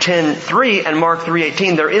Matthew 10:3 and Mark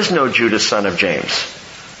 3:18, there is no Judas, son of James.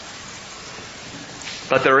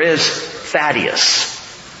 But there is Thaddeus.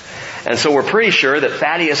 And so we're pretty sure that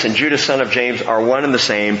Thaddeus and Judas, son of James, are one and the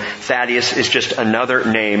same. Thaddeus is just another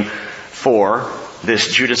name for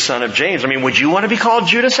this Judas, son of James. I mean, would you want to be called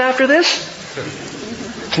Judas after this?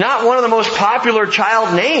 It's not one of the most popular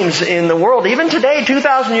child names in the world. Even today,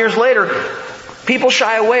 2,000 years later, people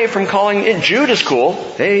shy away from calling it Jude is cool.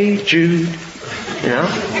 Hey, Jude.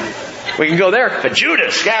 We can go there. But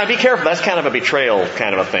Judas, gotta be careful. That's kind of a betrayal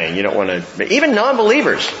kind of a thing. You don't want to... Even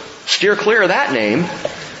non-believers steer clear of that name.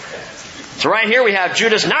 So right here we have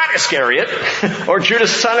Judas, not Iscariot, or Judas,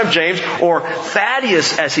 son of James, or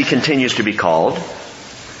Thaddeus, as he continues to be called.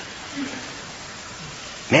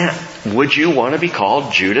 Man, would you want to be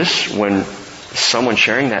called Judas when someone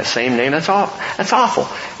sharing that same name? That's awful.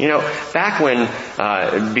 Back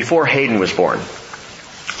when, before Hayden was born,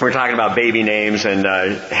 we were talking about baby names, and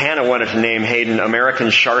Hannah wanted to name Hayden American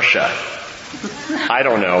Sharsha. I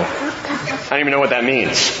don't know. I don't even know what that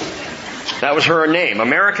means. That was her name.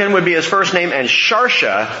 American would be his first name, and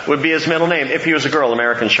Sharsha would be his middle name. If he was a girl,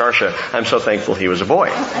 American Sharsha. I'm so thankful he was a boy.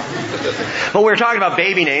 But we were talking about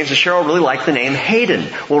baby names, and Cheryl really liked the name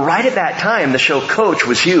Hayden. Well, right at that time, the show Coach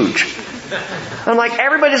was huge. I'm like,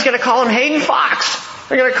 everybody's going to call him Hayden Fox.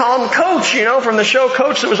 They're going to call him Coach, from the show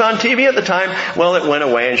Coach that was on TV at the time. Well, it went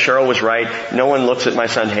away, and Cheryl was right. No one looks at my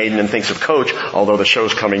son Hayden and thinks of Coach, although the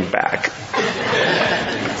show's coming back.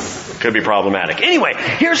 Could be problematic. Anyway,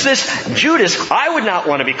 here's this Judas. I would not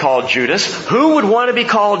want to be called Judas. Who would want to be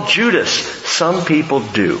called Judas? Some people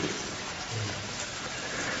do.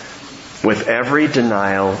 With every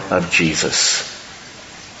denial of Jesus.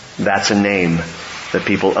 That's a name that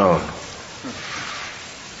people own.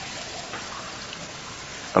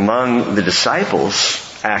 Among the disciples,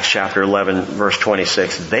 Acts chapter 11, verse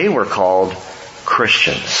 26, they were called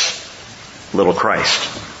Christians. Little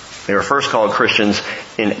Christ. They were first called Christians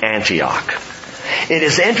in Antioch. It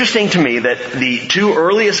is interesting to me that the 2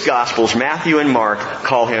 earliest Gospels, Matthew and Mark,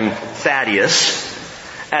 call him Thaddeus,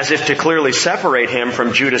 as if to clearly separate him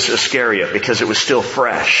from Judas Iscariot, because it was still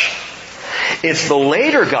fresh. It's the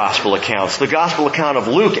later Gospel accounts, the Gospel account of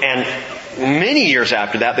Luke, and many years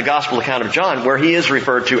after that, the Gospel account of John, where he is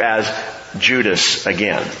referred to as Judas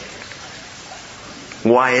again.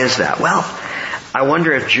 Why is that? Well, I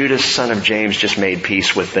wonder if Judas, son of James, just made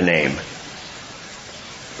peace with the name.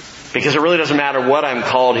 Because it really doesn't matter what I'm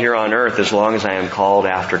called here on earth as long as I am called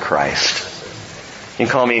after Christ. You can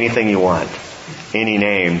call me anything you want, any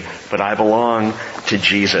name, but I belong to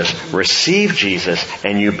Jesus. Receive Jesus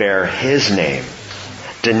and you bear His name.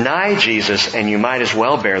 Deny Jesus and you might as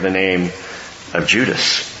well bear the name of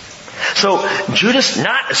Judas. So Judas,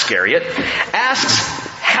 not Iscariot, asks,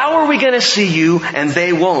 how are we going to see you? And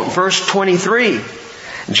they won't. Verse 23.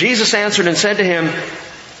 Jesus answered and said to him,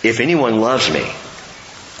 if anyone loves me,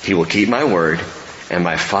 he will keep my word, and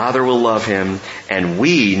my Father will love him, and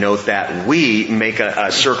we, note that, we, make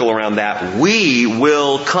a circle around that, we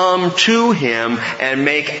will come to him and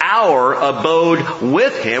make our abode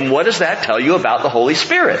with him. What does that tell you about the Holy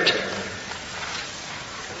Spirit?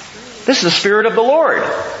 This is the Spirit of the Lord.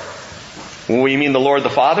 Well, you mean the Lord the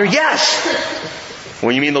Father? Yes.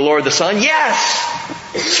 Well, you mean the Lord the Son? Yes.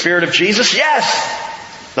 Spirit of Jesus? Yes.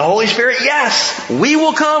 The Holy Spirit? Yes. We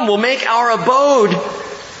will come. We'll make our abode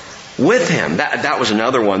with Him. That was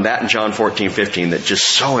another one, that in John 14:15, that just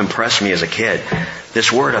so impressed me as a kid.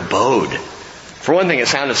 This word abode. For one thing, it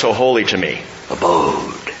sounded so holy to me.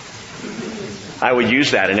 Abode. I would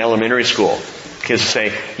use that in elementary school. Kids would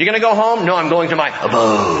say, you going to go home? No, I'm going to my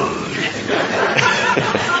abode.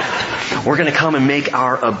 We're going to come and make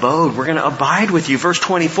our abode. We're going to abide with you. Verse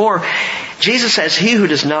 24, Jesus says, he who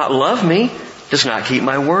does not love me does not keep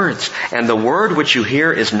my words. And the word which you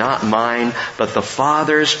hear is not mine, but the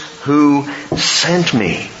Father's who sent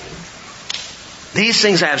me. These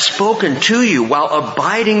things I have spoken to you while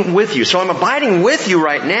abiding with you. So I'm abiding with you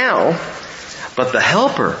right now. But the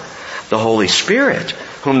Helper, the Holy Spirit,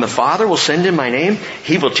 whom the Father will send in my name,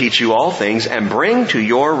 He will teach you all things and bring to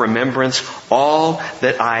your remembrance all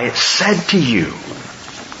that I said to you.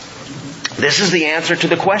 This is the answer to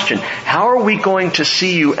the question, how are we going to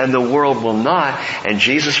see you and the world will not? And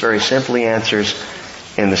Jesus very simply answers,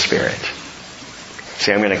 in the Spirit.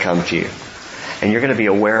 See, I'm going to come to you. And you're going to be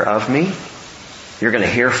aware of me. You're going to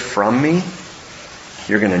hear from me.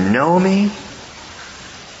 You're going to know me.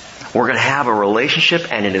 We're going to have a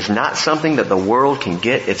relationship, and it is not something that the world can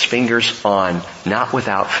get its fingers on, not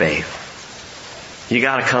without faith. You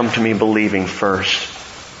got to come to me believing first.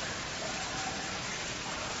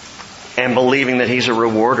 And believing that He's a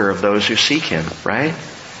rewarder of those who seek Him, right?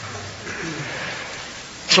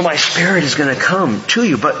 So my Spirit is going to come to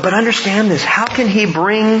you. But understand this. How can He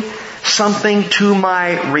bring something to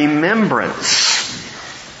my remembrance?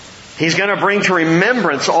 He's going to bring to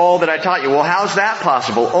remembrance all that I taught you. Well, how's that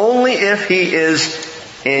possible? Only if He is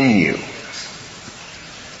in you.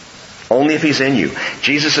 Only if He's in you.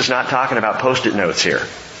 Jesus is not talking about Post-it notes here.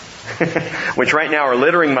 Which right now are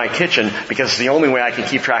littering my kitchen because it's the only way I can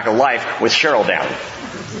keep track of life with Cheryl down.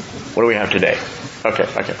 What do we have today? Okay.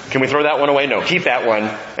 Can we throw that one away? No, keep that one.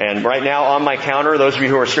 And right now on my counter, those of you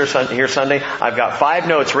who are here Sunday, I've got 5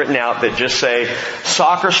 notes written out that just say,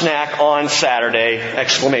 soccer snack on Saturday,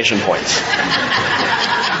 exclamation points.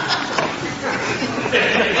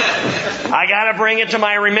 I gotta bring it to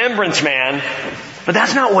my remembrance, man. But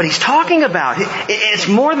that's not what He's talking about. It's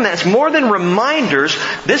more than that. It's more than reminders.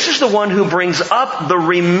 This is the one who brings up the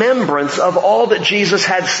remembrance of all that Jesus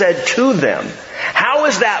had said to them. How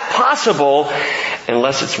is that possible?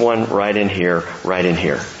 Unless it's one right in here, right in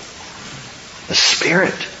here. The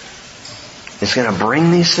Spirit is going to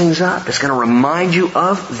bring these things up. It's going to remind you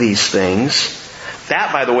of these things.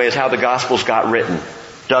 That, by the way, is how the Gospels got written.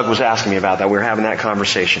 Doug was asking me about that. We were having that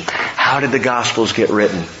conversation. How did the Gospels get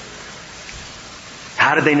written?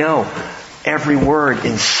 How did they know? Every word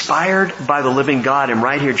inspired by the living God. And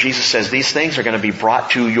right here Jesus says these things are going to be brought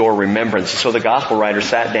to your remembrance. So the gospel writer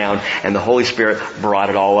sat down and the Holy Spirit brought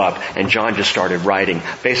it all up. And John just started writing.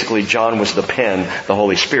 Basically, John was the pen. The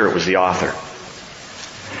Holy Spirit was the author.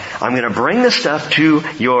 I'm going to bring this stuff to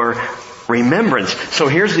your remembrance. So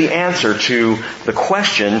here's the answer to the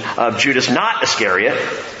question of Judas, not Iscariot.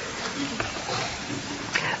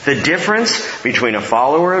 The difference between a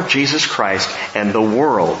follower of Jesus Christ and the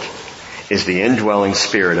world is the indwelling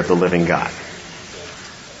Spirit of the living God.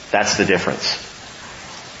 That's the difference.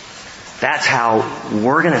 That's how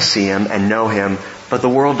we're going to see Him and know Him, but the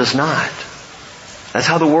world does not. That's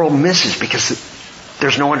how the world misses, because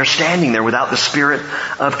there's no understanding there without the Spirit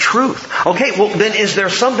of truth. Okay, well then is there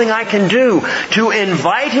something I can do to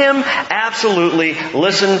invite Him? Absolutely.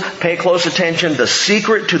 Listen, pay close attention. The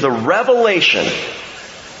secret to the revelation,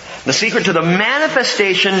 the secret to the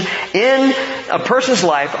manifestation in a person's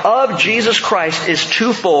life of Jesus Christ is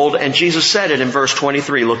twofold, and Jesus said it in verse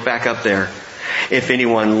 23. Look back up there. If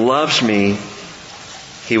anyone loves me,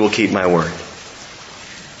 he will keep my word.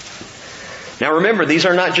 Now remember, these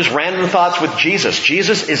are not just random thoughts with Jesus.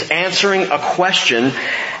 Jesus is answering a question.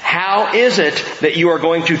 How is it that you are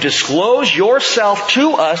going to disclose yourself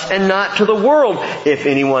to us and not to the world? If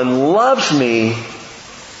anyone loves me,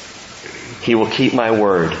 He will keep my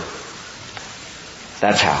word.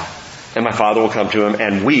 That's how. And my Father will come to him,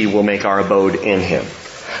 and we will make our abode in him.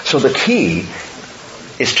 So the key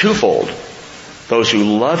is twofold. Those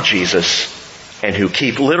who love Jesus and who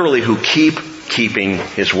keep keeping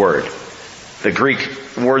his word. The Greek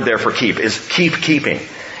word there for keep is keep keeping.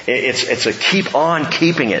 It's a keep on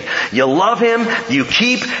keeping it. You love him, you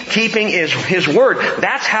keep keeping his word.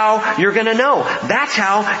 That's how you're going to know. That's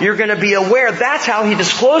how you're going to be aware. That's how he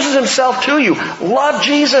discloses himself to you. Love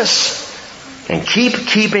Jesus and keep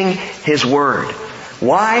keeping his word.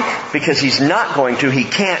 Why? Because he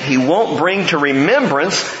can't, he won't bring to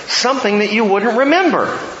remembrance something that you wouldn't remember.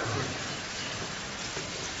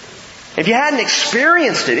 If you hadn't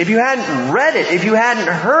experienced it, if you hadn't read it, if you hadn't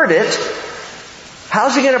heard it,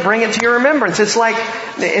 how's he going to bring it to your remembrance? It's like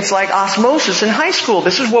osmosis in high school.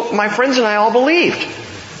 This is what my friends and I all believed.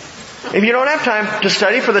 If you don't have time to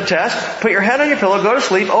study for the test, put your head on your pillow, go to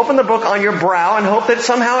sleep, open the book on your brow, and hope that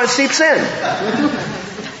somehow it seeps in.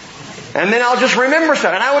 And then I'll just remember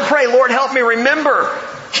stuff. And I would pray, Lord, help me remember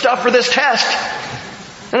stuff for this test.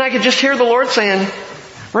 And I could just hear the Lord saying,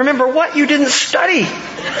 remember what? You didn't study.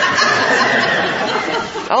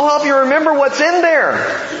 I'll help you remember what's in there.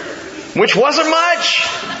 Which wasn't much,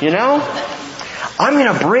 I'm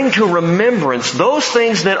going to bring to remembrance those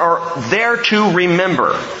things that are there to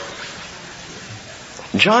remember.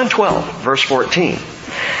 John 12, verse 14.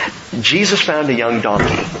 Jesus found a young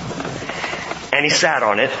donkey, and he sat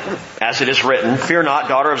on it, as it is written, "Fear not,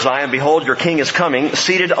 daughter of Zion, behold, your king is coming,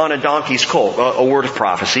 seated on a donkey's colt," a word of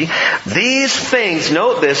prophecy. These things,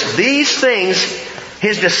 note this, these things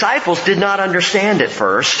his disciples did not understand at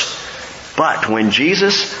first, but when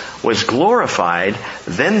Jesus was glorified,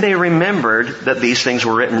 then they remembered that these things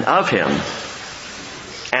were written of him,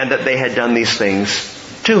 and that they had done these things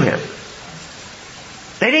to him.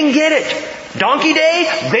 They didn't get it. Donkey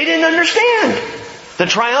Day, they didn't understand. The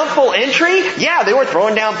triumphal entry, yeah, they were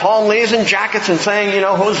throwing down palm leaves and jackets and saying,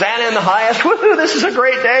 Hosanna in the highest. Woohoo, this is a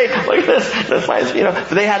great day. Look at this. But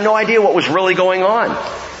they had no idea what was really going on.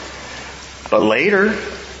 But later,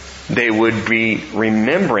 they would be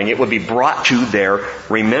remembering. It would be brought to their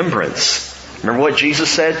remembrance. Remember what Jesus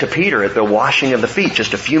said to Peter at the washing of the feet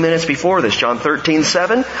just a few minutes before this, John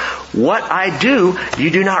 13:7. What I do,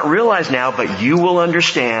 you do not realize now, but you will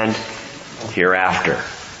understand hereafter.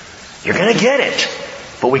 You're going to get it.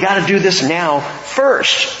 But we got to do this now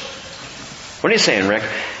first. What are you saying, Rick?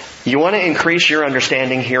 You want to increase your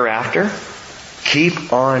understanding hereafter?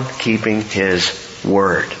 Keep on keeping his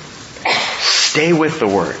word. Stay with the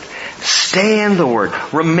word. Stay in the word.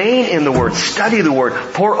 Remain in the word. Study the word.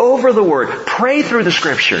 Pore over the word. Pray through the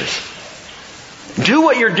scriptures. Do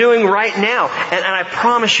what you're doing right now. And I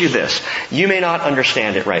promise you this. You may not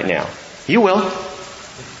understand it right now. You will.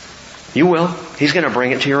 You will. He's going to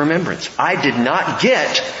bring it to your remembrance. I did not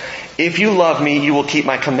get, if you love me, you will keep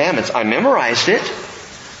my commandments. I memorized it.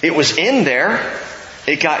 It was in there.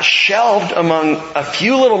 It got shelved among a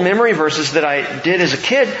few little memory verses that I did as a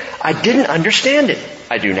kid. I didn't understand it.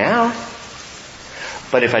 I do now.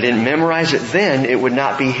 But if I didn't memorize it then, it would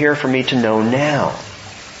not be here for me to know now.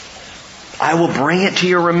 I will bring it to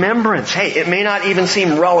your remembrance. Hey, it may not even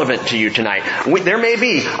seem relevant to you tonight. There may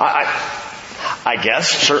be, I guess,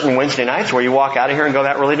 certain Wednesday nights where you walk out of here and go,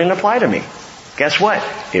 that really didn't apply to me. Guess what?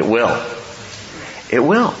 It will. It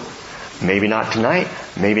will. Maybe not tonight,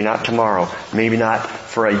 maybe not tomorrow, maybe not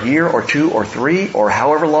for a year or 2 or 3 or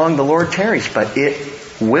however long the Lord tarries, but it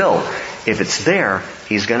will. If it's there,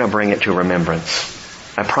 He's going to bring it to remembrance.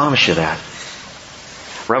 I promise you that.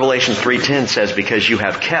 Revelation 3:10 says, because you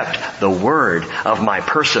have kept the word of my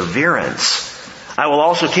perseverance, I will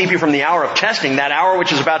also keep you from the hour of testing, that hour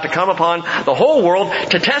which is about to come upon the whole world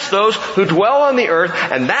to test those who dwell on the earth.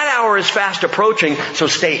 And that hour is fast approaching, so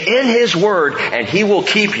stay in His word and He will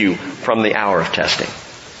keep you from the hour of testing.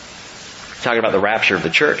 Talking about the rapture of the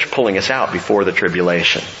church, pulling us out before the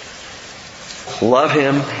tribulation. Love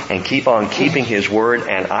Him and keep on keeping His word,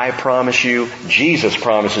 and I promise you, Jesus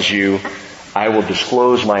promises you, I will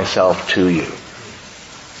disclose myself to you,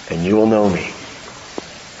 and you will know me.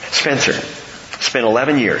 Spencer, it's been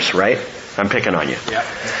 11 years, right? I'm picking on you. Yeah.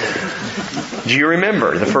 Do you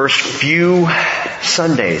remember the first few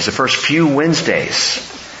Sundays, the first few Wednesdays,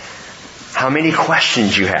 how many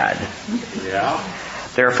questions you had? Yeah.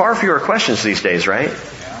 There are far fewer questions these days, right?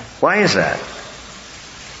 Yeah. Why is that?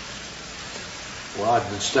 Well, I've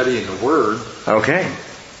been studying the Word. Okay.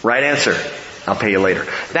 Right answer. I'll pay you later.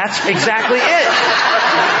 That's exactly it.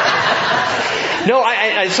 No,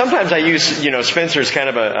 I sometimes I use, Spencer's kind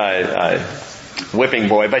of whipping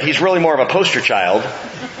boy, but he's really more of a poster child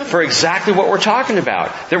for exactly what we're talking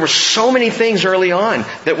about. There were so many things early on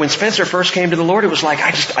that when Spencer first came to the Lord, it was like,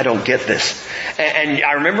 I don't get this. And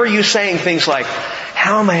I remember you saying things like,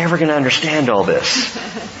 how am I ever going to understand all this?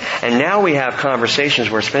 And now we have conversations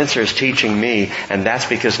where Spencer is teaching me, and that's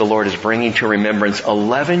because the Lord is bringing to remembrance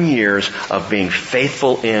 11 years of being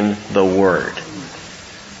faithful in the Word.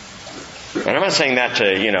 And I'm not saying that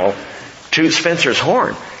to, toot Spencer's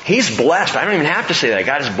horn. He's blessed. I don't even have to say that.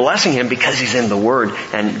 God is blessing him because he's in the Word,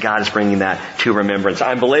 and God is bringing that to remembrance.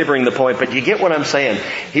 I'm belaboring the point, but you get what I'm saying.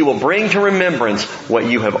 He will bring to remembrance what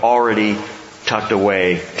you have already tucked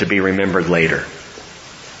away to be remembered later.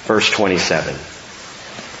 Verse 27.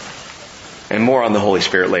 And more on the Holy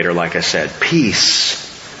Spirit later, like I said.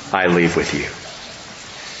 Peace I leave with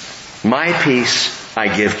you. My peace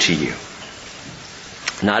I give to you.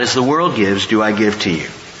 Not as the world gives do I give to you.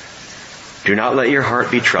 Do not let your heart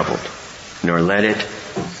be troubled, nor let it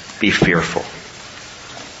be fearful.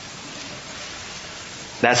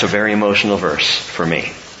 That's a very emotional verse for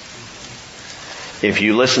me. If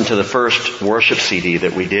you listen to the first worship CD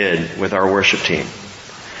that we did with our worship team,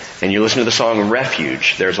 and you listen to the song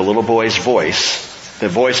Refuge, there's a little boy's voice. The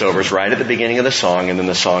voiceover is right at the beginning of the song, and then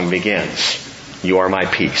the song begins. You are my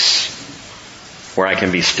peace, where I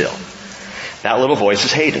can be still. That little voice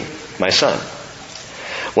is Hayden, my son.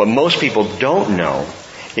 What most people don't know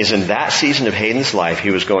is in that season of Hayden's life,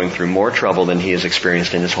 he was going through more trouble than he has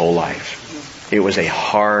experienced in his whole life. It was a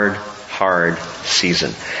hard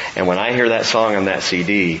season. And when I hear that song on that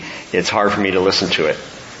CD, it's hard for me to listen to it.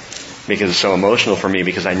 Because it's so emotional for me,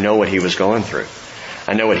 because I know what he was going through.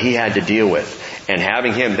 I know what he had to deal with. And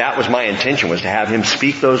having him, that was my intention, was to have him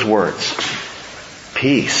speak those words.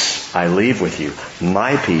 Peace I leave with you.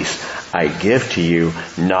 My peace I give to you.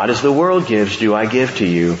 Not as the world gives do I give to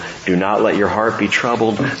you. Do not let your heart be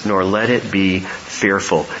troubled, nor let it be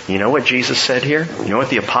fearful. You know what Jesus said here? You know what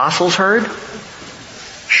the apostles heard?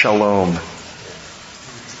 Shalom.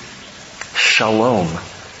 Shalom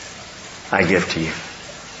I give to you.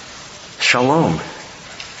 Shalom.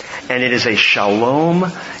 And it is a shalom,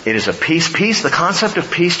 it is a peace. Peace, the concept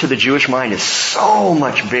of peace to the Jewish mind is so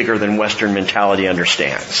much bigger than Western mentality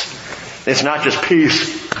understands. It's not just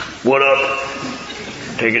peace. What up?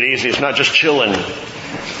 Take it easy. It's not just chilling.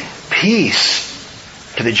 Peace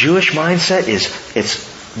to the Jewish mindset is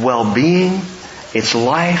its well-being, its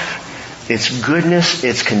life, its goodness,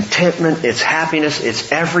 its contentment, its happiness,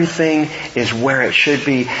 its everything is where it should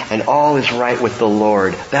be, and all is right with the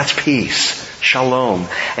Lord. That's peace. Shalom.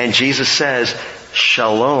 And Jesus says,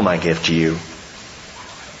 Shalom I give to you.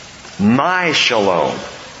 My shalom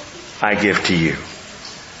I give to you.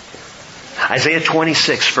 Isaiah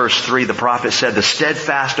 26 verse 3, the prophet said, the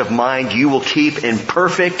steadfast of mind you will keep in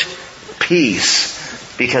perfect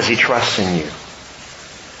peace because he trusts in you.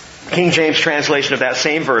 King James translation of that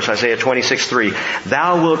same verse, Isaiah 26:3,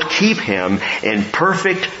 thou wilt keep him in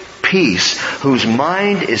perfect peace whose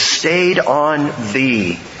mind is stayed on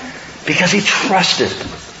thee because he trusted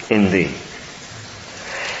in thee.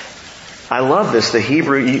 I love this. The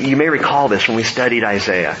Hebrew, you may recall this when we studied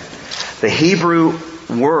Isaiah. The Hebrew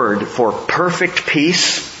word for perfect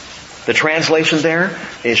peace, the translation there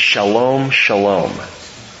is shalom, shalom.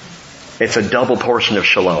 It's a double portion of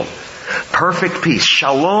shalom. Perfect peace.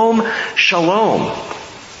 Shalom, shalom.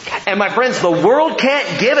 And my friends, the world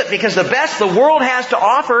can't give it because the best the world has to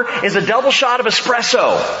offer is a double shot of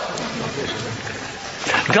espresso.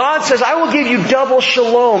 God says, I will give you double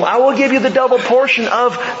shalom. I will give you the double portion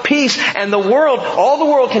of peace. And the world, all the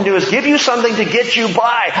world can do is give you something to get you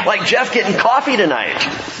by. Like Jeff getting coffee tonight.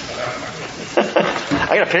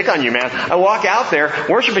 I gotta pick on you, man. I walk out there,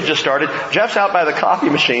 worship had just started, Jeff's out by the coffee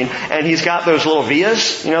machine, and he's got those little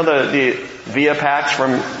Vias, you know, the Via packs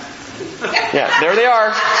from, yeah, there they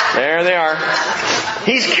are. There they are.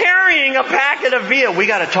 He's carrying a packet of Via. We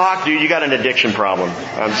gotta talk, dude. You got an addiction problem.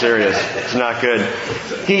 I'm serious. It's not good.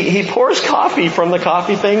 He pours coffee from the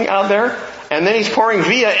coffee thing out there, and then he's pouring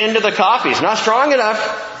Via into the coffee. It's not strong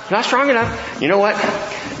enough. Not strong enough. You know what?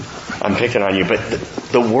 I'm picking on you, but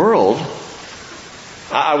the world,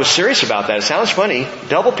 I was serious about that. It sounds funny.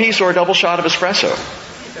 Double piece or a double shot of espresso.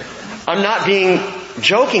 I'm not being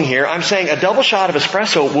joking here. I'm saying a double shot of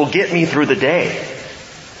espresso will get me through the day.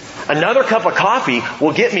 Another cup of coffee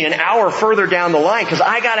will get me an hour further down the line because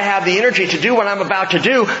I got to have the energy to do what I'm about to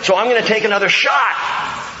do, so I'm going to take another shot.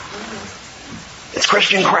 It's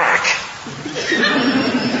Christian crack.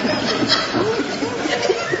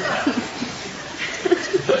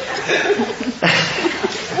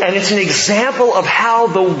 And it's an example of how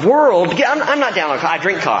the world, I'm not down on coffee. I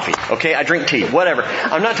drink coffee, okay? I drink tea, whatever.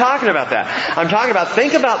 I'm not talking about that. I'm talking about,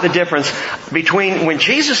 think about the difference between when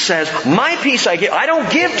Jesus says, my peace I give, I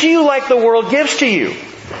don't give to you like the world gives to you.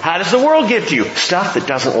 How does the world give to you? Stuff that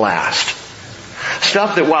doesn't last.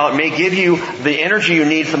 Stuff that while it may give you the energy you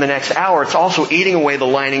need for the next hour, it's also eating away the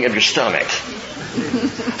lining of your stomach.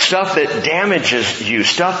 Stuff that damages you.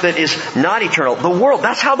 Stuff that is not eternal. The world,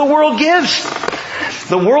 that's how the world gives.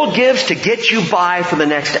 The world gives to get you by for the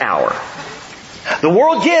next hour. The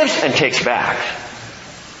world gives and takes back.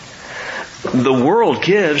 The world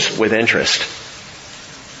gives with interest.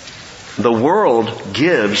 The world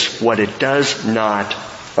gives what it does not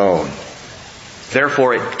own.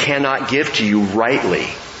 Therefore, it cannot give to you rightly.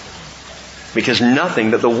 Because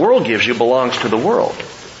nothing that the world gives you belongs to the world.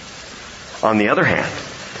 On the other hand,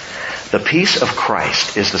 the peace of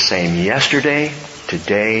Christ is the same yesterday,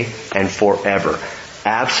 today, and forever.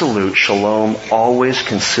 Absolute shalom, always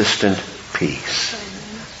consistent peace.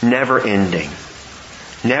 Never ending.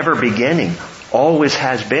 Never beginning. Always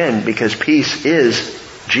has been, because peace is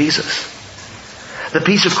Jesus. The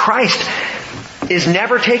peace of Christ is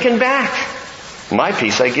never taken back. My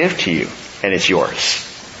peace I give to you, and it's yours.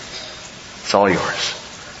 It's all yours.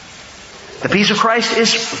 The peace of Christ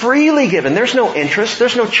is freely given. There's no interest.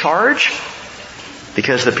 There's no charge.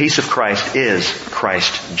 Because the peace of Christ is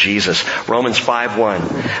Christ Jesus. Romans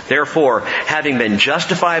 5:1. Therefore, having been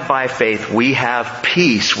justified by faith, we have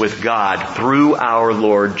peace with God through our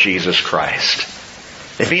Lord Jesus Christ.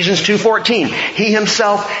 Ephesians 2:14. He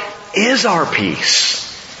Himself is our peace.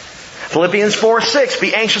 Philippians 4:6,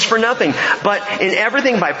 be anxious for nothing, but in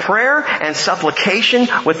everything by prayer and supplication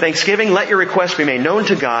with thanksgiving, let your requests be made known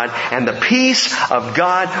to God, and the peace of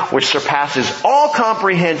God, which surpasses all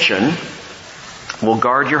comprehension, will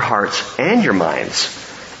guard your hearts and your minds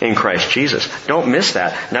in Christ Jesus. Don't miss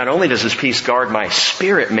that. Not only does His peace guard my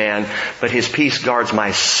spirit man, but His peace guards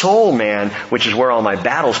my soul man, which is where all my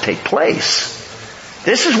battles take place.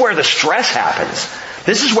 This is where the stress happens.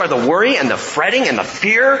 This is where the worry and the fretting and the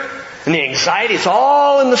fear and the anxiety, it's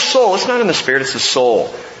all in the soul. It's not in the spirit, it's the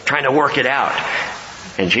soul. Trying to work it out.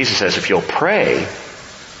 And Jesus says, if you'll pray,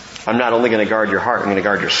 I'm not only going to guard your heart, I'm going to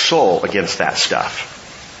guard your soul against that stuff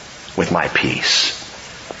with my peace.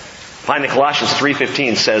 Finally, Colossians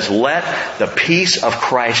 3:15 says, let the peace of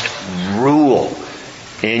Christ rule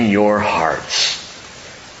in your hearts.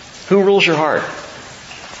 Who rules your heart?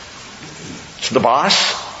 Is it the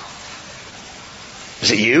boss? Is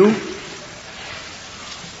it you?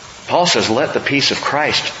 Paul says, let the peace of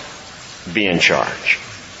Christ be in charge.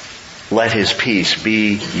 Let His peace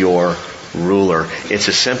be your ruler. It's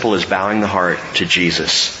as simple as bowing the heart to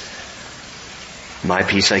Jesus. My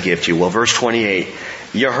peace I give to you. Well, verse 28,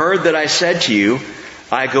 you heard that I said to you,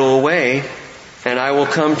 I go away and I will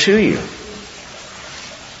come to you.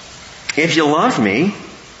 If you love me,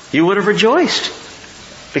 you would have rejoiced,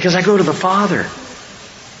 because I go to the Father.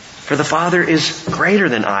 For the Father is greater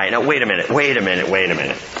than I. Now wait a minute.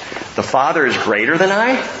 The Father is greater than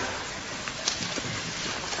I?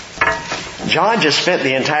 John just spent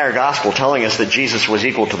the entire gospel telling us that Jesus was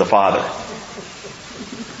equal to the Father.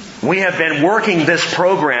 We have been working this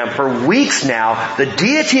program for weeks now. The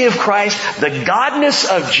deity of Christ, the godness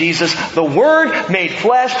of Jesus, the Word made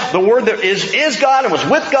flesh, the Word that is God and was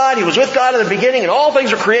with God. He was with God in the beginning, and all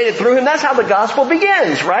things were created through Him. That's how the gospel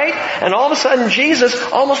begins, right? And all of a sudden Jesus,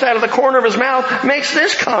 almost out of the corner of His mouth, makes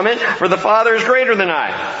this comment, for the Father is greater than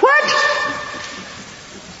I. What?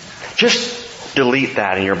 Just delete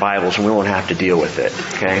that in your Bibles and we won't have to deal with it,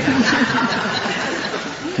 okay?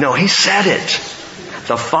 No, He said it.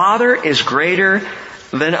 The Father is greater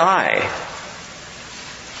than I.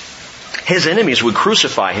 His enemies would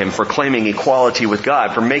crucify Him for claiming equality with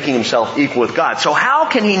God, for making Himself equal with God. So how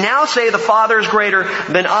can He now say the Father is greater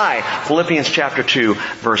than I? Philippians chapter 2,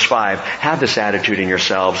 verse 5. Have this attitude in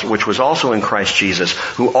yourselves, which was also in Christ Jesus,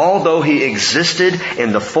 who although He existed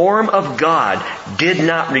in the form of God, did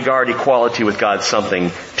not regard equality with God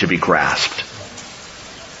something to be grasped.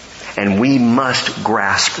 And we must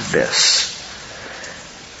grasp this.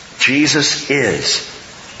 Jesus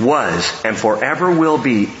was, and forever will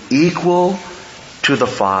be equal to the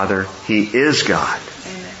Father. He is God.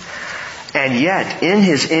 Amen. And yet, in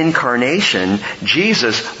His incarnation,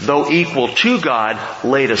 Jesus, though equal to God,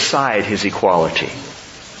 laid aside His equality.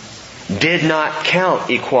 Did not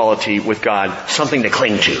count equality with God something to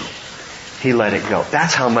cling to. He let it go.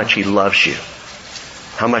 That's how much He loves you.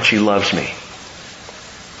 How much He loves me.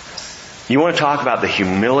 You want to talk about the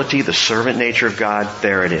humility, the servant nature of God?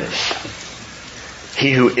 There it is.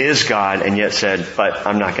 He who is God and yet said, but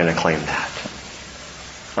I'm not going to claim that.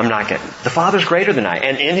 The Father's greater than I.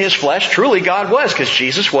 And in His flesh, truly God was, because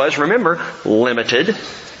Jesus was, remember, limited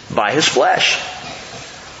by His flesh.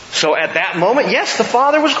 So at that moment, yes, the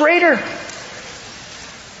Father was greater.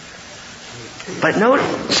 But note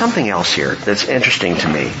something else here that's interesting to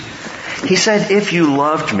me. He said, if you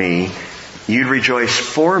loved me, you'd rejoice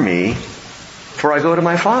for me, for I go to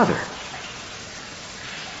my Father.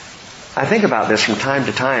 I think about this from time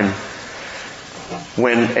to time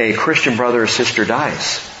when a Christian brother or sister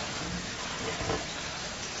dies.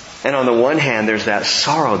 And on the one hand, there's that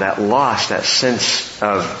sorrow, that loss, that sense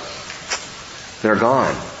of they're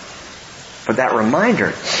gone. But that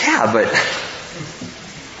reminder,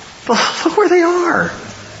 but look where they are.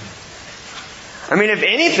 I mean, if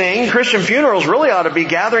anything, Christian funerals really ought to be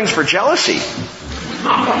gatherings for jealousy.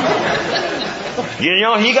 You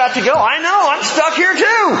know, he got to go. I know, I'm stuck here too.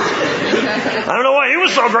 I don't know why he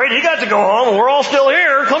was so great. He got to go home and we're all still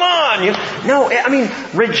here. Come on.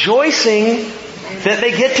 Rejoicing that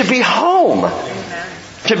they get to be home.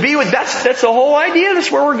 To be with, that's the whole idea.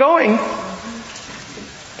 That's where we're going.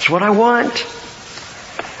 It's what I want.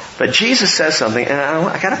 But Jesus says something, and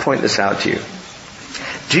I got to point this out to you.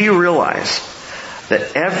 Do you realize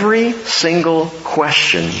that every single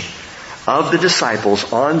question of the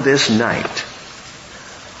disciples on this night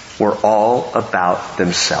were all about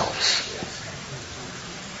themselves?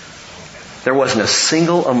 There wasn't a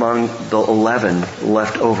single among the 11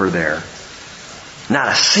 left over there. Not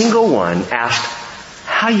a single one asked,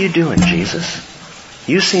 how you doing, Jesus?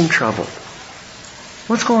 You seem troubled.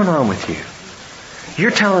 What's going on with you?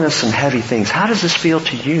 You're telling us some heavy things. How does this feel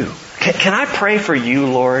to you? Can I pray for you,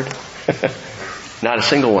 Lord? Not a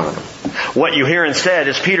single one of them. What you hear instead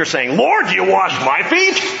is Peter saying, Lord, do you wash my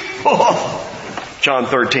feet? John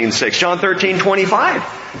 13:6. John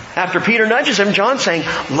 13:25. After Peter nudges him, John's saying,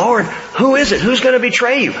 Lord, who is it? Who's going to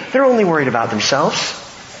betray you? They're only worried about themselves.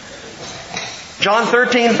 John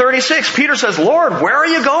 13:36. Peter says, Lord, where are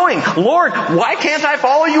you going? Lord, why can't I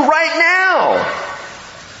follow you right now?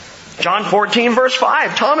 John 14 verse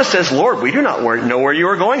 5. Thomas says, Lord, we do not know where you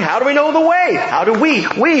are going. How do we know the way? How do we?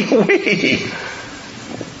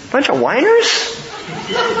 Bunch of whiners?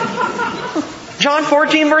 John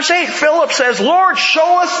 14 verse 8. Philip says, Lord,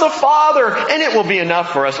 show us the Father and it will be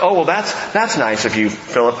enough for us. Oh, well, that's nice of you,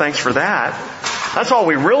 Philip. Thanks for that. That's all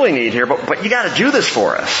we really need here, but you got to do this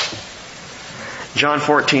for us. John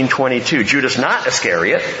 14:22. Judas, not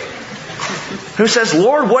Iscariot, who says,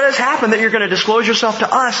 Lord, what has happened that you're going to disclose yourself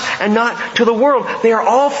to us and not to the world? They are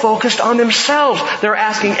all focused on themselves. They're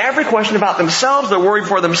asking every question about themselves. They're worried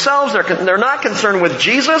for themselves. They're not concerned with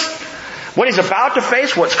Jesus. When He's about to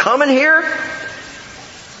face what's coming here.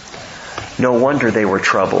 No wonder they were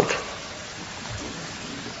troubled.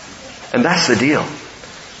 And that's the deal.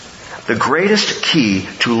 The greatest key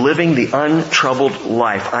to living the untroubled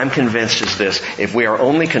life, I'm convinced, is this. If we are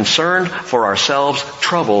only concerned for ourselves,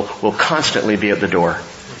 trouble will constantly be at the door.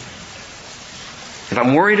 If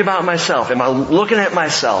I'm worried about myself, if I'm looking at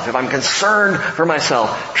myself, if I'm concerned for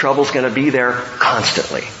myself, trouble's going to be there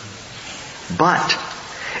constantly. But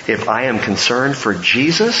if I am concerned for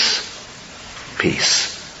Jesus,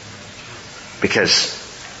 peace. Because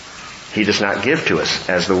He does not give to us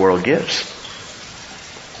as the world gives.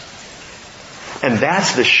 And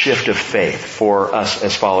that's the shift of faith for us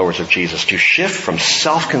as followers of Jesus. To shift from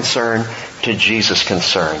self-concern to Jesus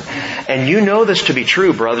concern. And you know this to be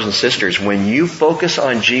true, brothers and sisters. When you focus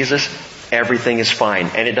on Jesus, everything is fine.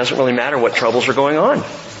 And it doesn't really matter what troubles are going on.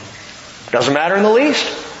 It doesn't matter in the least.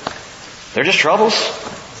 They're just troubles.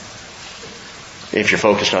 If you're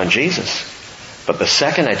focused on Jesus. But the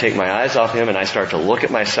second I take my eyes off Him and I start to look at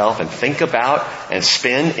myself and think about and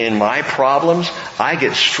spin in my problems, I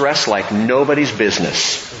get stressed like nobody's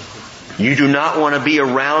business. You do not want to be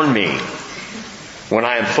around me when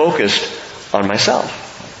I am focused on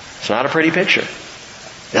myself. It's not a pretty picture.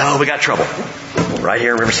 No, we got trouble. Right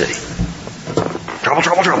here in River City.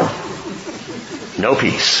 Trouble. No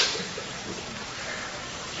peace.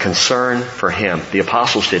 Concern for Him. The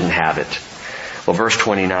apostles didn't have it. Well, verse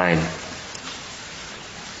 29.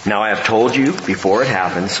 Now I have told you before it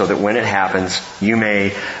happens, so that when it happens, you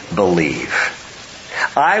may believe.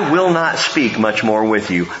 I will not speak much more with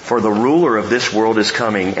you, for the ruler of this world is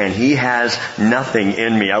coming, and he has nothing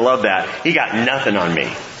in me. I love that. He got nothing on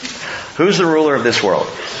me. Who's the ruler of this world?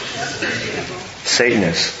 Satan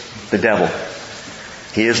is. The devil.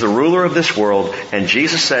 He is the ruler of this world, and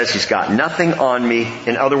Jesus says He's got nothing on me.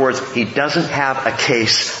 In other words, He doesn't have a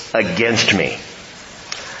case against me.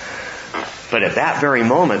 But at that very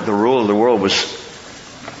moment, the ruler of the world was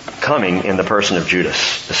coming in the person of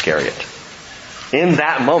Judas Iscariot. In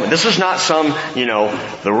that moment. This is not some,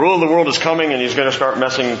 the rule of the world is coming and he's going to start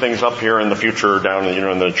messing things up here in the future down,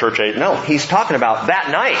 in the church age. No, he's talking about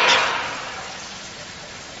that night.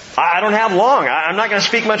 I don't have long. I'm not going to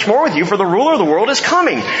speak much more with you, for the ruler of the world is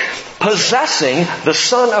coming, possessing the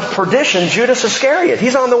son of perdition, Judas Iscariot.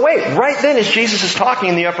 He's on the way. Right then, as Jesus is talking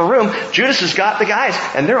in the upper room, Judas has got the guys,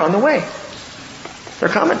 and they're on the way. They're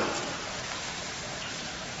coming.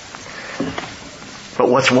 But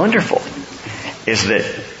what's wonderful is that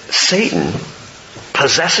Satan,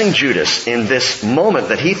 possessing Judas in this moment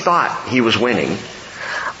that he thought he was winning,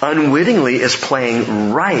 unwittingly is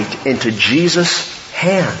playing right into Jesus'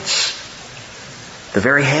 hands. The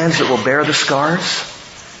very hands that will bear the scars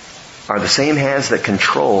are the same hands that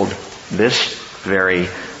controlled this very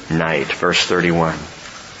night. Verse 31.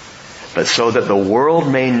 But so that the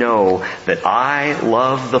world may know that I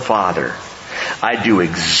love the Father, I do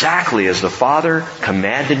exactly as the Father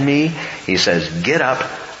commanded me. He says, get up,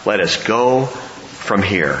 let us go from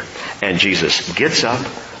here. And Jesus gets up,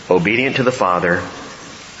 obedient to the Father,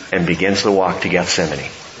 and begins the walk to Gethsemane.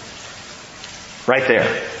 Right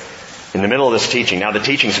there, in the middle of this teaching. Now the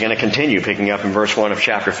teaching is going to continue, picking up in verse 1 of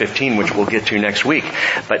chapter 15, which we'll get to next week.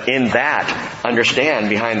 But in that, understand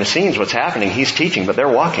behind the scenes what's happening. He's teaching, but they're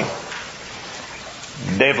walking.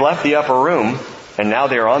 They've left the upper room, and now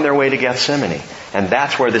they're on their way to Gethsemane. And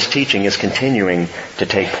that's where this teaching is continuing to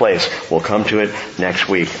take place. We'll come to it next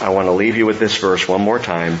week. I want to leave you with this verse one more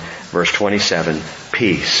time. Verse 27.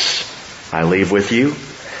 Peace I leave with you.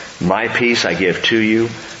 My peace I give to you.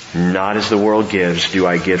 Not as the world gives do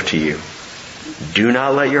I give to you. Do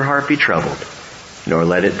not let your heart be troubled, nor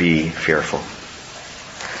let it be fearful.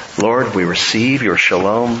 Lord, we receive your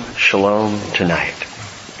shalom, shalom tonight.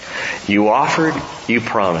 You offered, you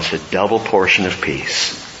promised a double portion of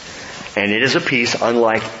peace. And it is a peace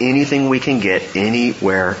unlike anything we can get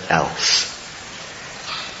anywhere else.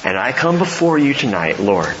 And I come before you tonight,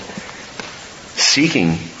 Lord,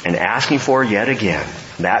 seeking and asking for yet again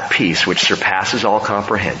that peace which surpasses all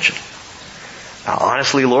comprehension. Now,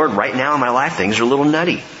 honestly, Lord, right now in my life, things are a little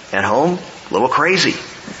nutty. At home, a little crazy.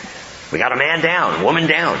 We got a man down, woman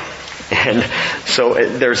down. And so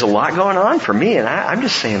there's a lot going on for me. And I'm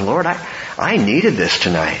just saying, Lord, I needed this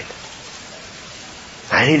tonight.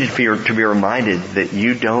 I needed to be reminded that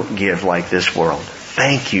you don't give like this world.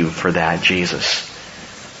 Thank you for that, Jesus.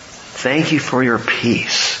 Thank you for your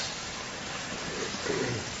peace.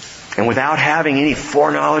 And without having any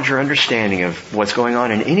foreknowledge or understanding of what's going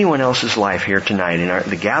on in anyone else's life here tonight, in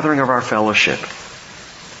the gathering of our fellowship,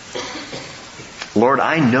 Lord,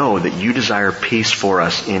 I know that you desire peace for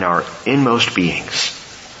us in our inmost beings.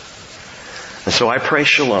 And so I pray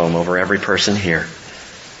shalom over every person here.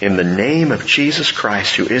 In the name of Jesus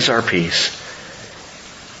Christ, who is our peace,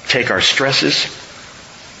 take our stresses,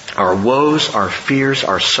 our woes, our fears,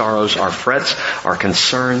 our sorrows, our frets, our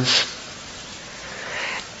concerns,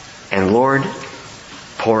 and Lord,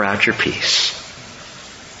 pour out your peace.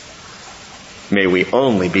 May we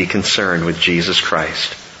only be concerned with Jesus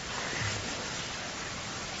Christ.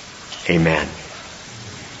 Amen.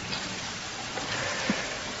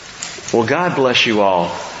 Well, God bless you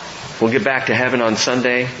all. We'll get back to heaven on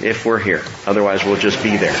Sunday if we're here. Otherwise, we'll just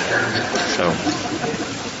be there. So.